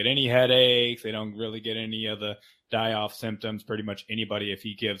they don't get any headaches. They don't really get any of the die-off symptoms. Pretty much anybody, if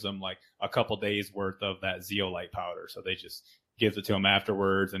he gives them like a couple days worth of that zeolite powder. So they just gives it to them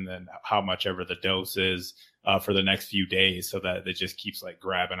afterwards, and then how much ever the dose is for the next few days, so that it just keeps like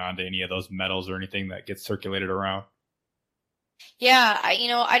grabbing onto any of those metals or anything that gets circulated around. Yeah,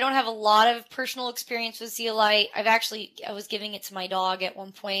 I don't have a lot of personal experience with zeolite. I was giving it to my dog at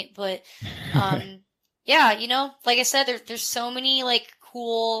one point, but yeah, like I said, there's so many like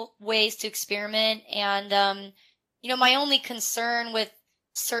cool ways to experiment, and my only concern with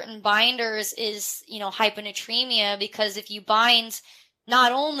certain binders is, hyponatremia, because if you bind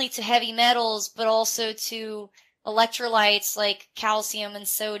not only to heavy metals but also to electrolytes like calcium and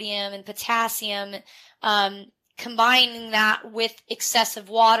sodium and potassium, combining that with excessive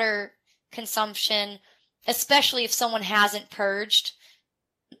water consumption, especially if someone hasn't purged,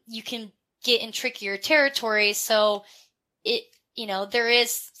 you can get in trickier territory. So there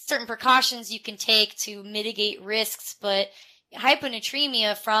is certain precautions you can take to mitigate risks, but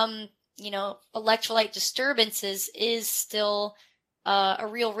hyponatremia from, electrolyte disturbances is still a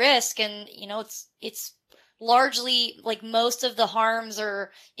real risk. And, it's largely like most of the harms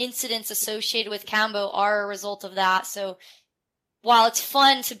or incidents associated with Kambo are a result of that. So while it's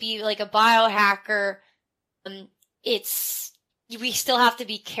fun to be like a biohacker, we still have to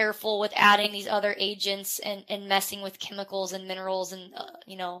be careful with adding these other agents and messing with chemicals and minerals and,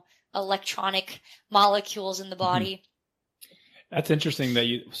 electronic molecules in the body. That's interesting that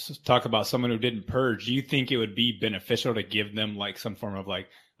you talk about someone who didn't purge. Do you think it would be beneficial to give them like some form of like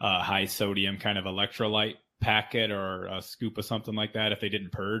high sodium kind of electrolyte packet or a scoop of something like that if they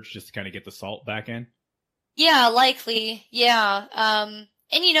didn't purge, just to kind of get the salt back in? Yeah, likely. Yeah. And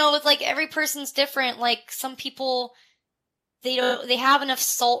it's like every person's different. Like some people, they have enough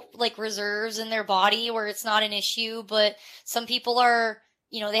salt like reserves in their body where it's not an issue, but some people are,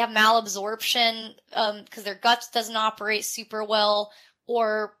 they have malabsorption, because their guts doesn't operate super well,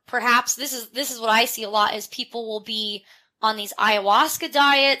 or perhaps this is what I see a lot is people will be on these ayahuasca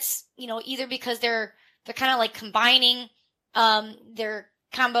diets, either because they're kind of like combining, their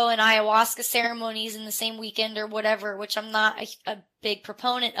Kambo and ayahuasca ceremonies in the same weekend or whatever, which I'm not a big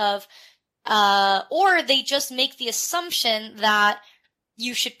proponent of. Or they just make the assumption that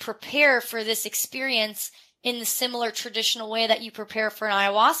you should prepare for this experience in the similar traditional way that you prepare for an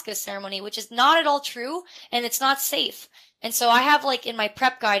ayahuasca ceremony, which is not at all true, and it's not safe. And so I have like in my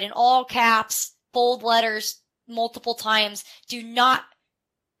prep guide in all caps, bold letters, multiple times, do not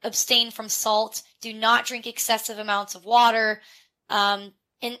abstain from salt, do not drink excessive amounts of water. And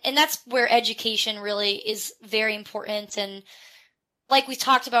that's where education really is very important. And like we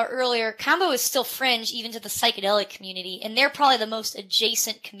talked about earlier, Kambo is still fringe even to the psychedelic community, and they're probably the most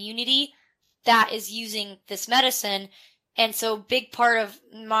adjacent community that is using this medicine. And so big part of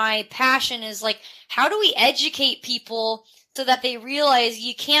my passion is like, how do we educate people so that they realize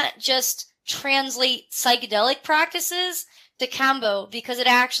you can't just translate psychedelic practices to Kambo, because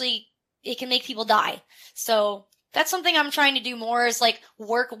it can make people die. So that's something I'm trying to do more, is like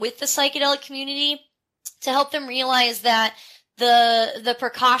work with the psychedelic community to help them realize that the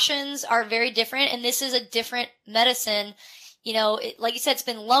precautions are very different, and this is a different medicine. Like you said, it's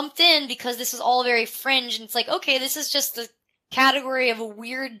been lumped in because this is all very fringe, and it's like, okay, this is just the category of a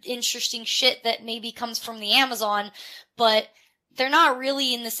weird, interesting shit that maybe comes from the Amazon, but they're not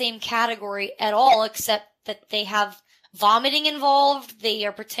really in the same category at all, except that they have vomiting involved, they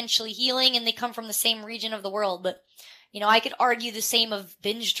are potentially healing, and they come from the same region of the world. But, I could argue the same of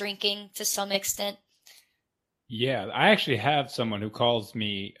binge drinking to some extent. Yeah, I actually have someone who calls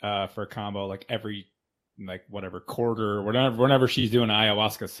me for a Kambo like every quarter, whenever she's doing an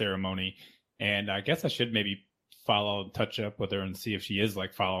ayahuasca ceremony. And I guess I should maybe touch up with her and see if she is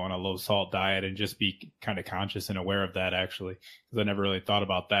like following a low salt diet, and just be kind of conscious and aware of that, actually, because I never really thought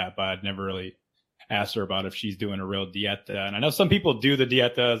about that, but I'd never really asked her about if she's doing a real dieta. And I know some people do the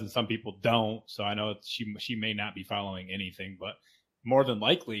dietas and some people don't, so I know she may not be following anything, but more than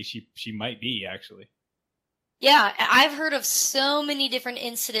likely she might be, actually. Yeah, I've heard of so many different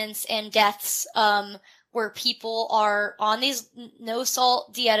incidents and deaths where people are on these no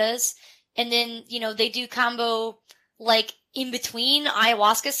salt dietas, and then, they do Kambo like in between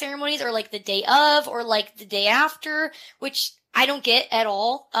ayahuasca ceremonies, or like the day of, or like the day after, which I don't get at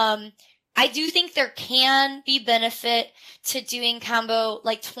all. I do think there can be benefit to doing Kambo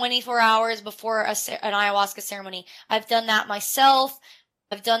like 24 hours before an ayahuasca ceremony. I've done that myself.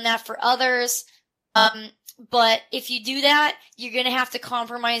 I've done that for others. But if you do that, you're going to have to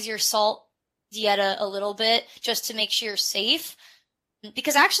compromise your salt dieta a little bit just to make sure you're safe.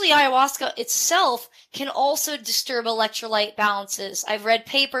 Because actually ayahuasca itself can also disturb electrolyte balances. I've read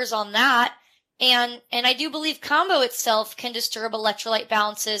papers on that. And I do believe Kambo itself can disturb electrolyte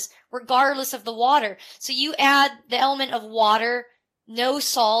balances regardless of the water. So you add the element of water, no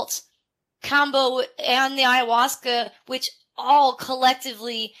salt, Kambo, and the ayahuasca, which all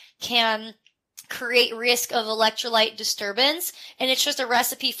collectively can create risk of electrolyte disturbance, and it's just a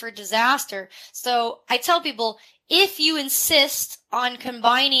recipe for disaster. So I tell people, if you insist on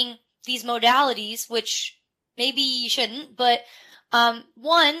combining these modalities, which maybe you shouldn't, but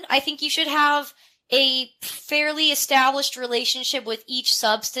one, I think you should have a fairly established relationship with each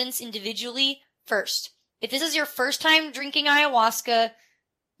substance individually first. If this is your first time drinking ayahuasca,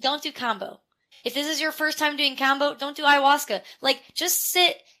 don't do Kambo. If this is your first time doing Kambo, don't do ayahuasca. Like, just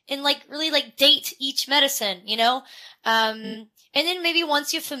sit and like really like date each medicine, and then maybe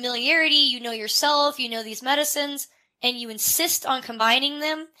once you have familiarity, yourself, these medicines, and you insist on combining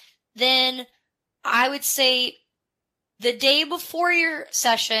them, then I would say the day before your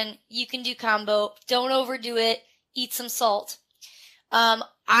session, you can do Kambo. Don't overdo it. Eat some salt.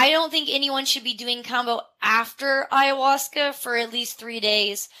 I don't think anyone should be doing Kambo after ayahuasca for at least 3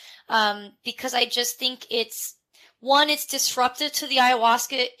 days. Because I just think it's disruptive to the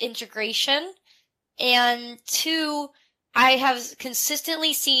ayahuasca integration. And two, I have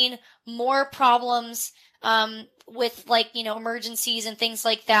consistently seen more problems, with emergencies and things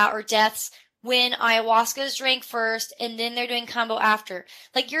like that, or deaths, when ayahuasca is drank first and then they're doing Kambo after.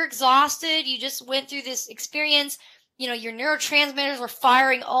 Like, you're exhausted. You just went through this experience. Your neurotransmitters were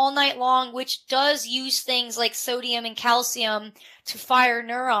firing all night long, which does use things like sodium and calcium to fire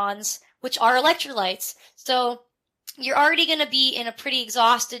neurons, which are electrolytes. So you're already going to be in a pretty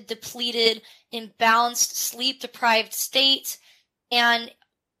exhausted, depleted, imbalanced, sleep-deprived state. And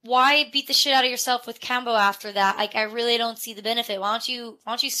why beat the shit out of yourself with Kambo after that? Like, I really don't see the benefit. Why don't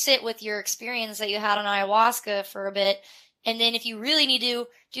you sit with your experience that you had on ayahuasca for a bit, and then if you really need to,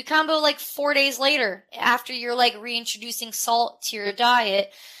 do Kambo like 4 days later after you're like reintroducing salt to your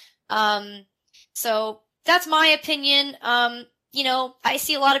diet. So that's my opinion. I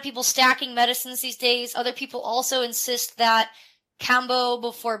see a lot of people stacking medicines these days. Other people also insist that Kambo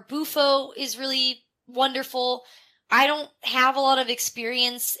before Bufo is really wonderful. I don't have a lot of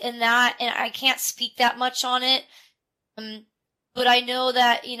experience in that, and I can't speak that much on it. But I know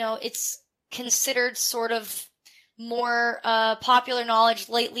that, it's considered sort of more popular knowledge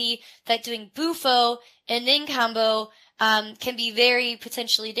lately that doing Bufo and then Kambo can be very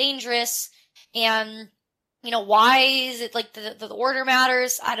potentially dangerous. And, why is it like the order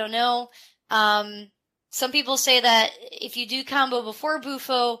matters? I don't know. Some people say that if you do Kambo before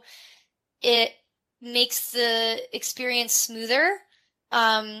Bufo, it makes the experience smoother.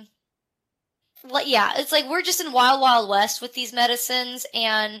 It's like we're just in wild, wild west with these medicines,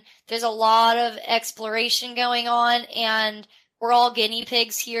 and there's a lot of exploration going on, and we're all guinea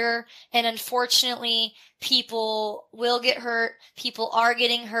pigs here. And unfortunately, people will get hurt. People are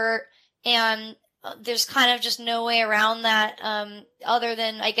getting hurt, and there's kind of just no way around that, other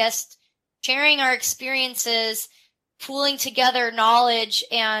than, I guess, sharing our experiences, pooling together knowledge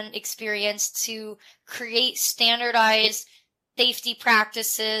and experience to create standardized safety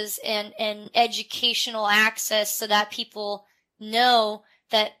practices and educational access, so that people know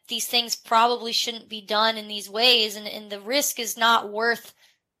that these things probably shouldn't be done in these ways, and the risk is not worth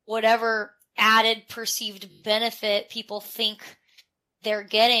whatever added perceived benefit people think they're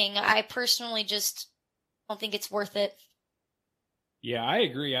getting. I personally just don't think it's worth it. Yeah, I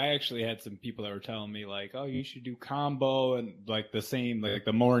agree. I actually had some people that were telling me like, "Oh, you should do Kambo," and like the same, like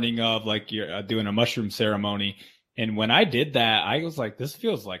the morning of, like, you're doing a mushroom ceremony. And when I did that, I was like, this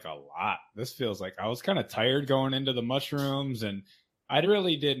feels like a lot. This feels like I was kind of tired going into the mushrooms, and I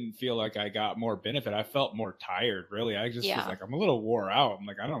really didn't feel like I got more benefit. I felt more tired, really. I just was like, I'm a little wore out. I'm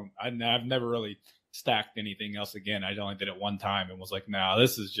like, I've never really stacked anything else again. I only did it one time and was like, no,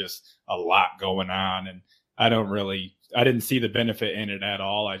 this is just a lot going on. And I didn't see the benefit in it at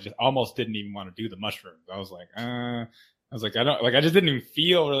all. I just almost didn't even want to do the mushrooms. I was like, I just didn't even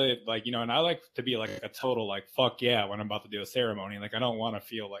feel really like, and I like to be like a total, like, fuck yeah, when I'm about to do a ceremony. Like, I don't want to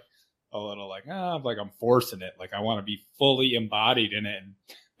feel like a little like, like I'm forcing it. Like, I want to be fully embodied in it. And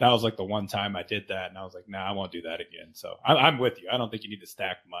that was like the one time I did that. And I was like, nah, I won't do that again. So I'm with you. I don't think you need to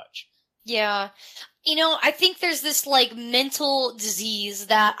stack much. Yeah. I think there's this like mental disease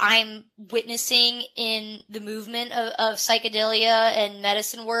that I'm witnessing in the movement of psychedelia and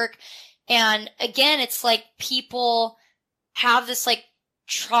medicine work. And again, it's like people have this like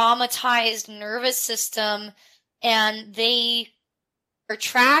traumatized nervous system, and they are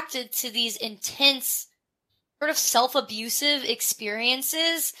attracted to these intense sort of self-abusive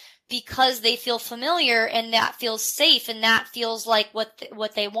experiences because they feel familiar, and that feels safe, and that feels like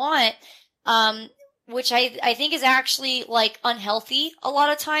what they want, which I think is actually like unhealthy a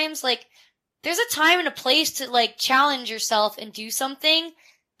lot of times. Like, there's a time and a place to like challenge yourself and do something,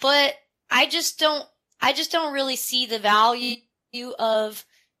 but I just don't really see the value of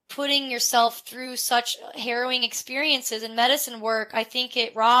putting yourself through such harrowing experiences in medicine work. I think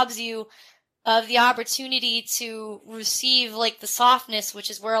it robs you of the opportunity to receive like the softness, which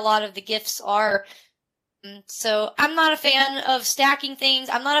is where a lot of the gifts are. So I'm not a fan of stacking things.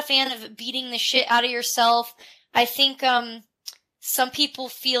 I'm not a fan of beating the shit out of yourself. I think some people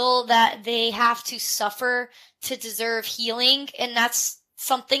feel that they have to suffer to deserve healing, and that's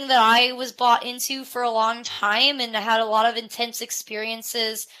something that I was bought into for a long time, and I had a lot of intense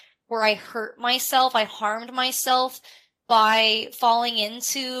experiences where I hurt myself, I harmed myself by falling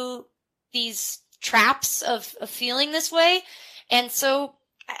into these traps of feeling this way. And so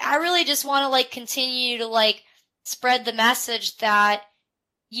I really just want to like continue to like spread the message that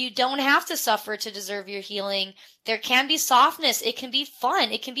You don't have to suffer to deserve your healing. There can be softness. It can be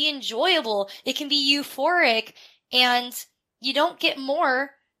fun. It can be enjoyable. It can be euphoric. And you don't get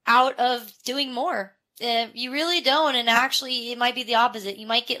more out of doing more. You really don't. And actually, it might be the opposite. You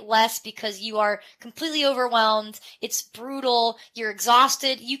might get less because you are completely overwhelmed. It's brutal. You're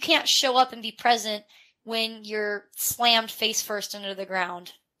exhausted. You can't show up and be present when you're slammed face first into the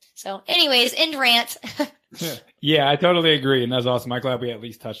ground. So anyways, end rant. Yeah, I totally agree. And that's awesome. I'm glad we at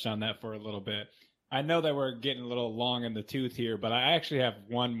least touched on that for a little bit. I know that we're getting a little long in the tooth here, but I actually have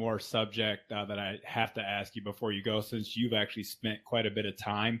one more subject that I have to ask you before you go, since you've actually spent quite a bit of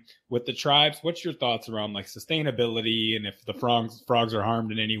time with the tribes. What's your thoughts around like sustainability and if the frogs are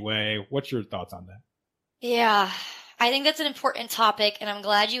harmed in any way? What's your thoughts on that? Yeah, I think that's an important topic, and I'm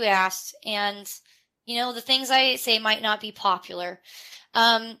glad you asked. And, the things I say might not be popular.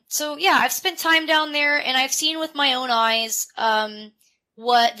 So yeah, I've spent time down there and I've seen with my own eyes,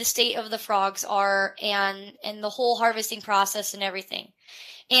 what the state of the frogs are and the whole harvesting process and everything.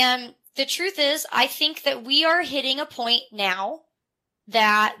 And the truth is, I think that we are hitting a point now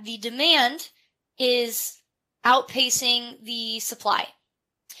that the demand is outpacing the supply.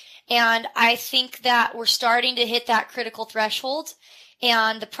 And I think that we're starting to hit that critical threshold,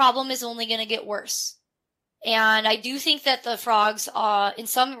 and the problem is only going to get worse. And I do think that the frogs, in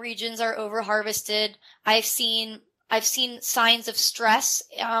some regions are over harvested. I've seen signs of stress,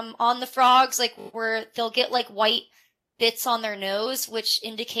 on the frogs, like where they'll get like white bits on their nose, which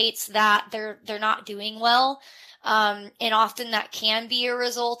indicates that they're not doing well. And often that can be a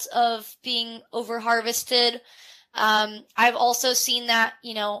result of being over harvested. I've also seen that,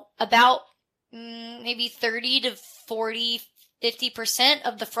 about maybe 30 to 40, 50%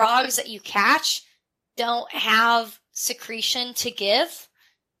 of the frogs that you catch don't have secretion to give.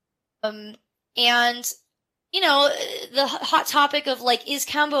 And, the hot topic of like, is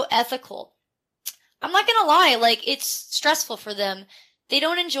Kambo ethical? I'm not gonna lie, like, it's stressful for them. They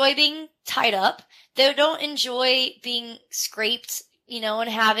don't enjoy being tied up. They don't enjoy being scraped, and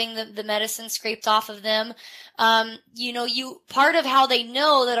having the medicine scraped off of them. Part of how they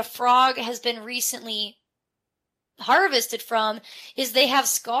know that a frog has been recently harvested from is they have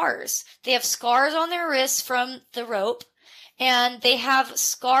scars. They have scars on their wrists from the rope, and they have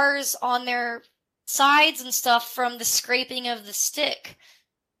scars on their sides and stuff from the scraping of the stick.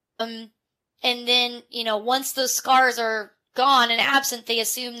 And then, once those scars are gone and absent, they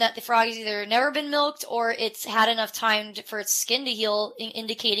assume that the frog has either never been milked or it's had enough time for its skin to heal,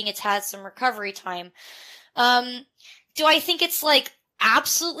 indicating it's had some recovery time. Do I think it's like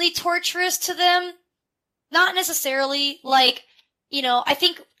absolutely torturous to them? Not necessarily. Like, I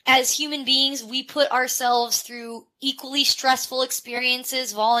think as human beings, we put ourselves through equally stressful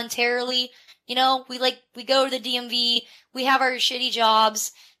experiences voluntarily. We go to the DMV, we have our shitty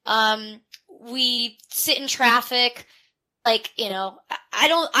jobs, we sit in traffic. Like, I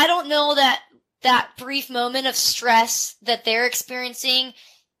don't know that brief moment of stress that they're experiencing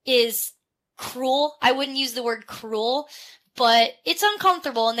is cruel. I wouldn't use the word cruel, but it's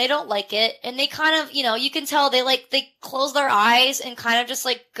uncomfortable and they don't like it. And they kind of, you can tell they close their eyes and kind of just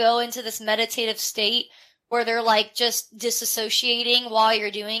like go into this meditative state where they're like just disassociating while you're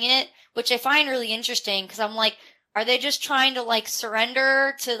doing it, which I find really interesting because I'm like, are they just trying to like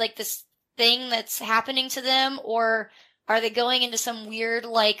surrender to like this thing that's happening to them, or are they going into some weird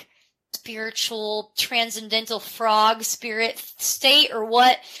like spiritual transcendental frog spirit state or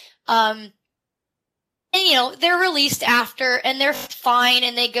what? And they're released after and they're fine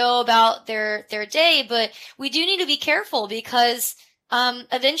and they go about their day, but we do need to be careful because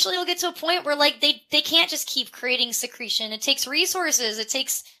eventually we'll get to a point where like they can't just keep creating secretion. It takes resources, it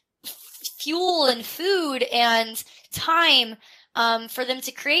takes fuel and food and time for them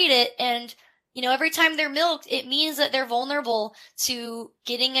to create it. And every time they're milked, it means that they're vulnerable to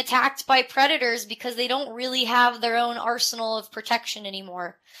getting attacked by predators because they don't really have their own arsenal of protection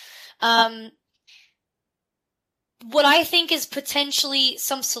anymore. What I think is potentially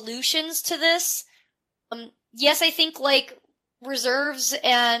some solutions to this, yes, I think like reserves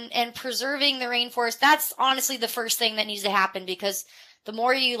and preserving the rainforest, that's honestly the first thing that needs to happen, because the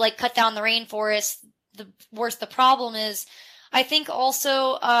more you like cut down the rainforest, the worse the problem is. I think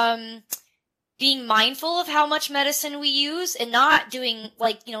also, being mindful of how much medicine we use and not doing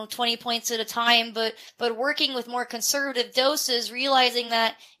like, 20 points at a time, but working with more conservative doses, realizing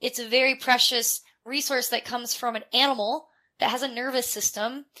that it's a very precious resource that comes from an animal that has a nervous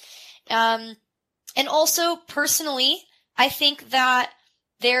system. And also personally, I think that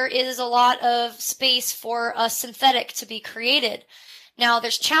there is a lot of space for a synthetic to be created. Now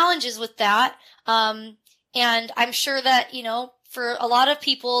there's challenges with that. And I'm sure that, for a lot of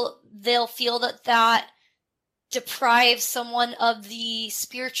people, they'll feel that deprives someone of the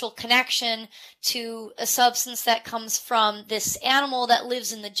spiritual connection to a substance that comes from this animal that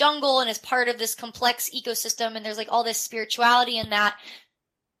lives in the jungle and is part of this complex ecosystem. And there's like all this spirituality in that,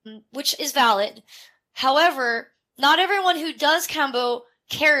 which is valid. However, not everyone who does Kambo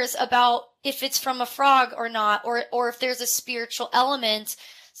cares about if it's from a frog or not, or if there's a spiritual element.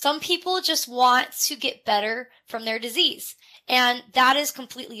 Some people just want to get better from their disease. And that is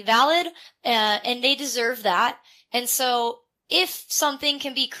completely valid, and they deserve that. And so if something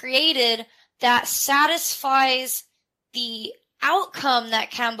can be created that satisfies the outcome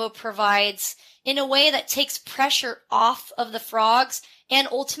that Kambo provides in a way that takes pressure off of the frogs and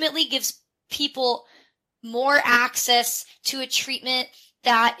ultimately gives people more access to a treatment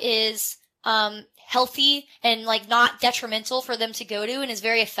that is healthy and like not detrimental for them to go to and is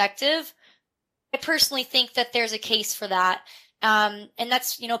very effective, I personally think that there's a case for that. And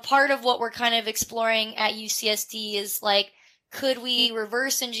that's, part of what we're kind of exploring at UCSD is like, could we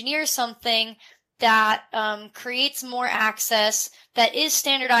reverse engineer something that creates more access, that is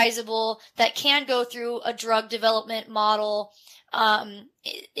standardizable, that can go through a drug development model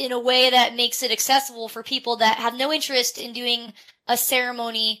in a way that makes it accessible for people that have no interest in doing a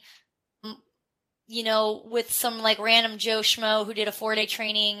ceremony, with some like random Joe Schmo who did a 4-day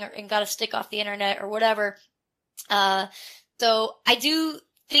training and got a stick off the internet or whatever. So I do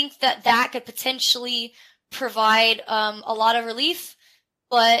think that could potentially provide a lot of relief,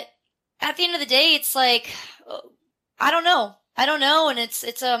 but at the end of the day, it's like, I don't know, and it's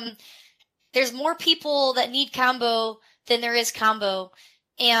there's more people that need Kambo than there is Kambo,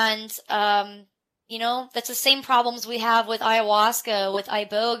 and that's the same problems we have with ayahuasca, with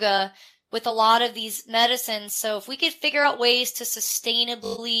iboga, with a lot of these medicines. So if we could figure out ways to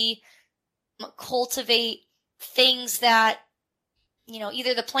sustainably cultivate things that,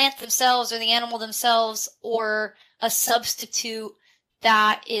 either the plant themselves or the animal themselves or a substitute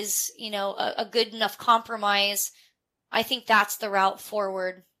that is, a good enough compromise, I think that's the route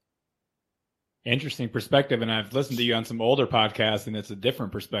forward. Interesting perspective. And I've listened to you on some older podcasts and it's a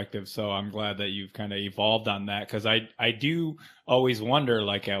different perspective. So I'm glad that you've kind of evolved on that. Cause I do always wonder,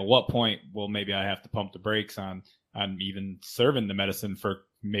 like, at what point will maybe I have to pump the brakes on even serving the medicine for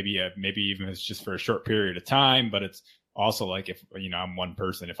maybe even if it's just for a short period of time, but it's also like, if, I'm one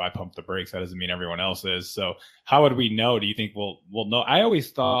person, if I pump the brakes, that doesn't mean everyone else is. So how would we know? Do you think we'll know? I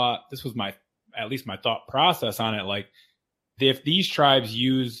always thought this was at least my thought process on it. Like, if these tribes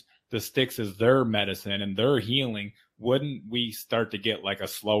use the sticks as their medicine and their healing, wouldn't we start to get like a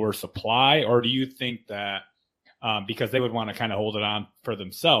slower supply? Or do you think that because they would want to kind of hold it on for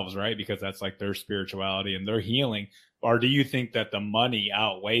themselves, right? Because that's like their spirituality and their healing. Or do you think that the money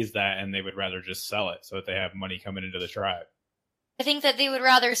outweighs that and they would rather just sell it so that they have money coming into the tribe? I think that they would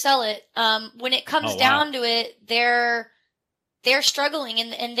rather sell it. When it comes down to it, they're struggling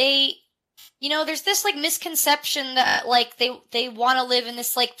and they, there's this like misconception that like they want to live in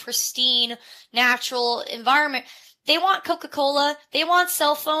this like pristine natural environment. They want Coca-Cola, they want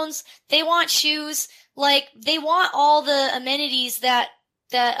cell phones, they want shoes, like they want all the amenities that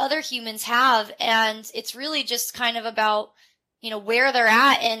other humans have, and it's really just kind of about where they're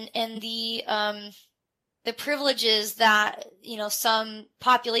at and the privileges that some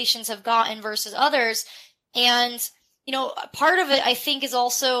populations have gotten versus others. And part of it, I think, is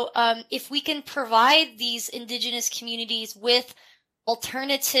also if we can provide these indigenous communities with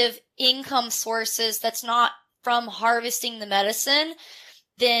alternative income sources that's not from harvesting the medicine,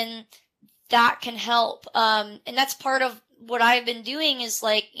 then that can help. And that's part of what I've been doing is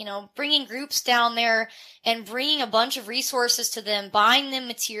like, bringing groups down there and bringing a bunch of resources to them, buying them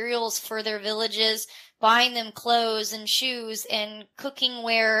materials for their villages, buying them clothes and shoes and cooking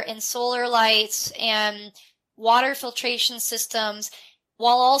ware and solar lights and water filtration systems,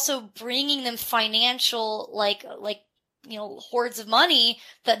 while also bringing them financial, hordes of money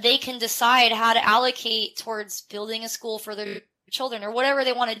that they can decide how to allocate towards building a school for their children or whatever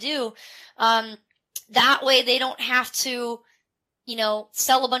they want to do. That way they don't have to,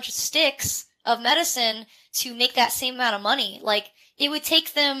 sell a bunch of sticks of medicine to make that same amount of money. Like, it would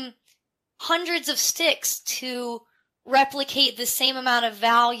take them hundreds of sticks to replicate the same amount of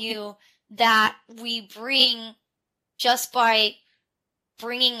value that we bring just by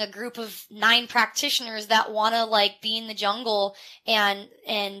bringing a group of 9 practitioners that want to be in the jungle and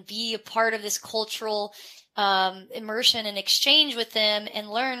be a part of this cultural immersion and exchange with them and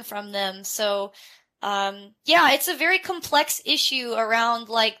learn from them. So it's a very complex issue around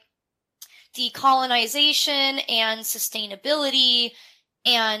decolonization and sustainability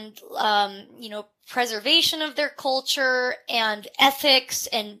and preservation of their culture and ethics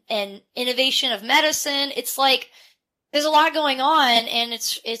and innovation of medicine. It's like there's a lot going on, and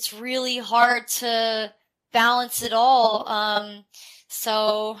it's really hard to balance it all.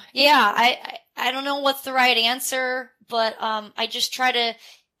 So yeah, I don't know what's the right answer, but I just try to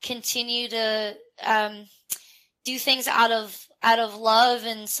continue to do things out of love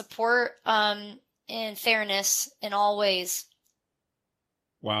and support and fairness in all ways.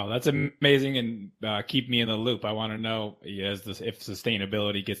 Wow, that's amazing, and keep me in the loop. I want to know if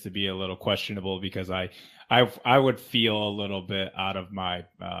sustainability gets to be a little questionable, because I would feel a little bit out of my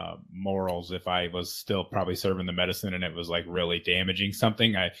morals if I was still probably serving the medicine and it was like really damaging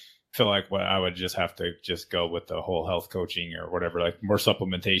something. I feel like I would just have to just go with the whole health coaching or whatever, like more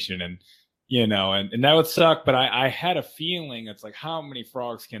supplementation and that would suck. But I had a feeling it's like, how many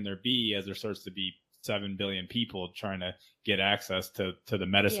frogs can there be as there starts to be 7 billion people trying to get access to the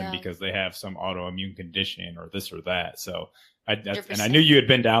medicine because they have some autoimmune condition or this or that. So and I knew you had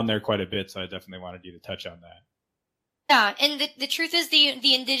been down there quite a bit, so I definitely wanted you to touch on that. Yeah, and the truth is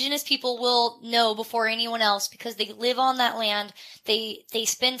the indigenous people will know before anyone else, because they live on that land. They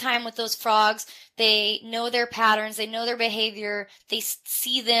spend time with those frogs. They know their patterns. They know their behavior. They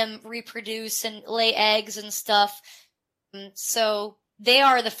see them reproduce and lay eggs and stuff. So they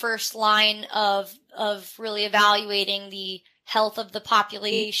are the first line of really evaluating the health of the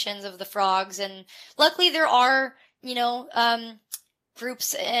populations of the frogs. And luckily there are,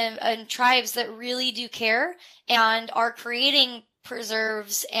 groups and tribes that really do care and are creating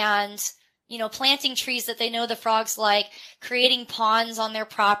preserves and, planting trees that they know the frogs like, creating ponds on their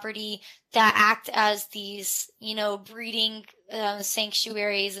property that act as these, breeding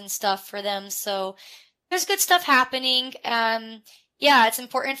sanctuaries and stuff for them. So there's good stuff happening. Yeah, it's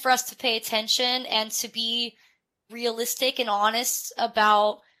important for us to pay attention and to be realistic and honest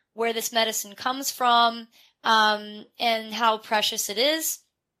about where this medicine comes from, and how precious it is.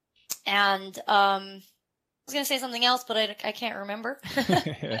 And I was going to say something else, but I can't remember.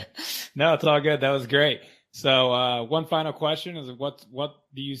 No, it's all good. That was great. So one final question is, what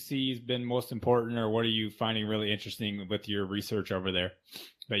do you see has been most important, or what are you finding really interesting with your research over there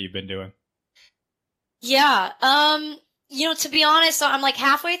that you've been doing? Yeah. To be honest, I'm like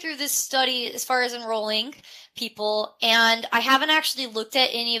halfway through this study as far as enrolling people, and I haven't actually looked at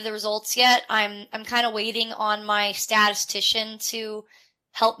any of the results yet. I'm kind of waiting on my statistician to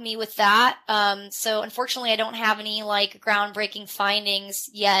help me with that. So unfortunately I don't have any like groundbreaking findings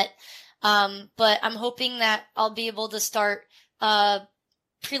yet. But I'm hoping that I'll be able to start,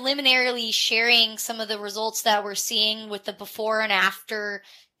 preliminarily sharing some of the results that we're seeing with the before and after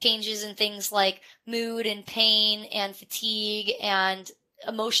changes in things like mood and pain and fatigue and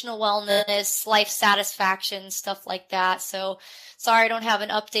emotional wellness, life satisfaction, stuff like that. So sorry I don't have an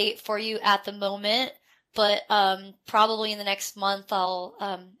update for you at the moment, but probably in the next month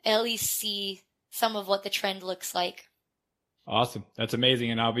I'll at least see some of what the trend looks like. Awesome. That's amazing.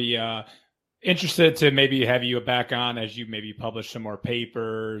 And I'll be interested to maybe have you back on as you maybe publish some more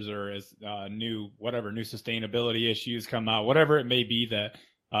papers, or as new sustainability issues come out, whatever it may be that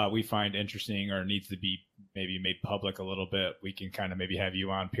we find interesting or needs to be maybe made public a little bit. We can kind of maybe have you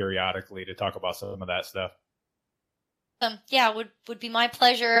on periodically to talk about some of that stuff. Yeah, would be my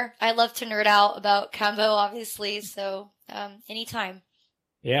pleasure. I love to nerd out about Kambo, obviously. So anytime.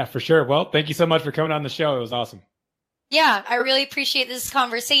 Yeah, for sure. Well, thank you so much for coming on the show. It was awesome. Yeah, I really appreciate this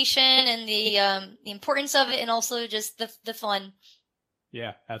conversation and the importance of it, and also just the fun.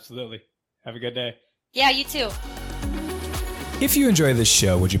 Yeah, absolutely. Have a good day. Yeah, you too. If you enjoy this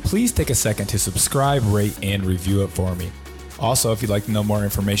show, would you please take a second to subscribe, rate, and review it for me? Also, if you'd like to know more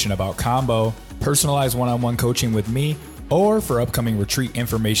information about Kambo, personalized one-on-one coaching with me, or for upcoming retreat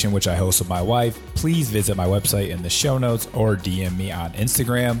information, which I host with my wife, please visit my website in the show notes or DM me on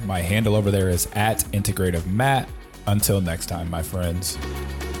Instagram. My handle over there is @IntegrativeMatt. Until next time, my friends.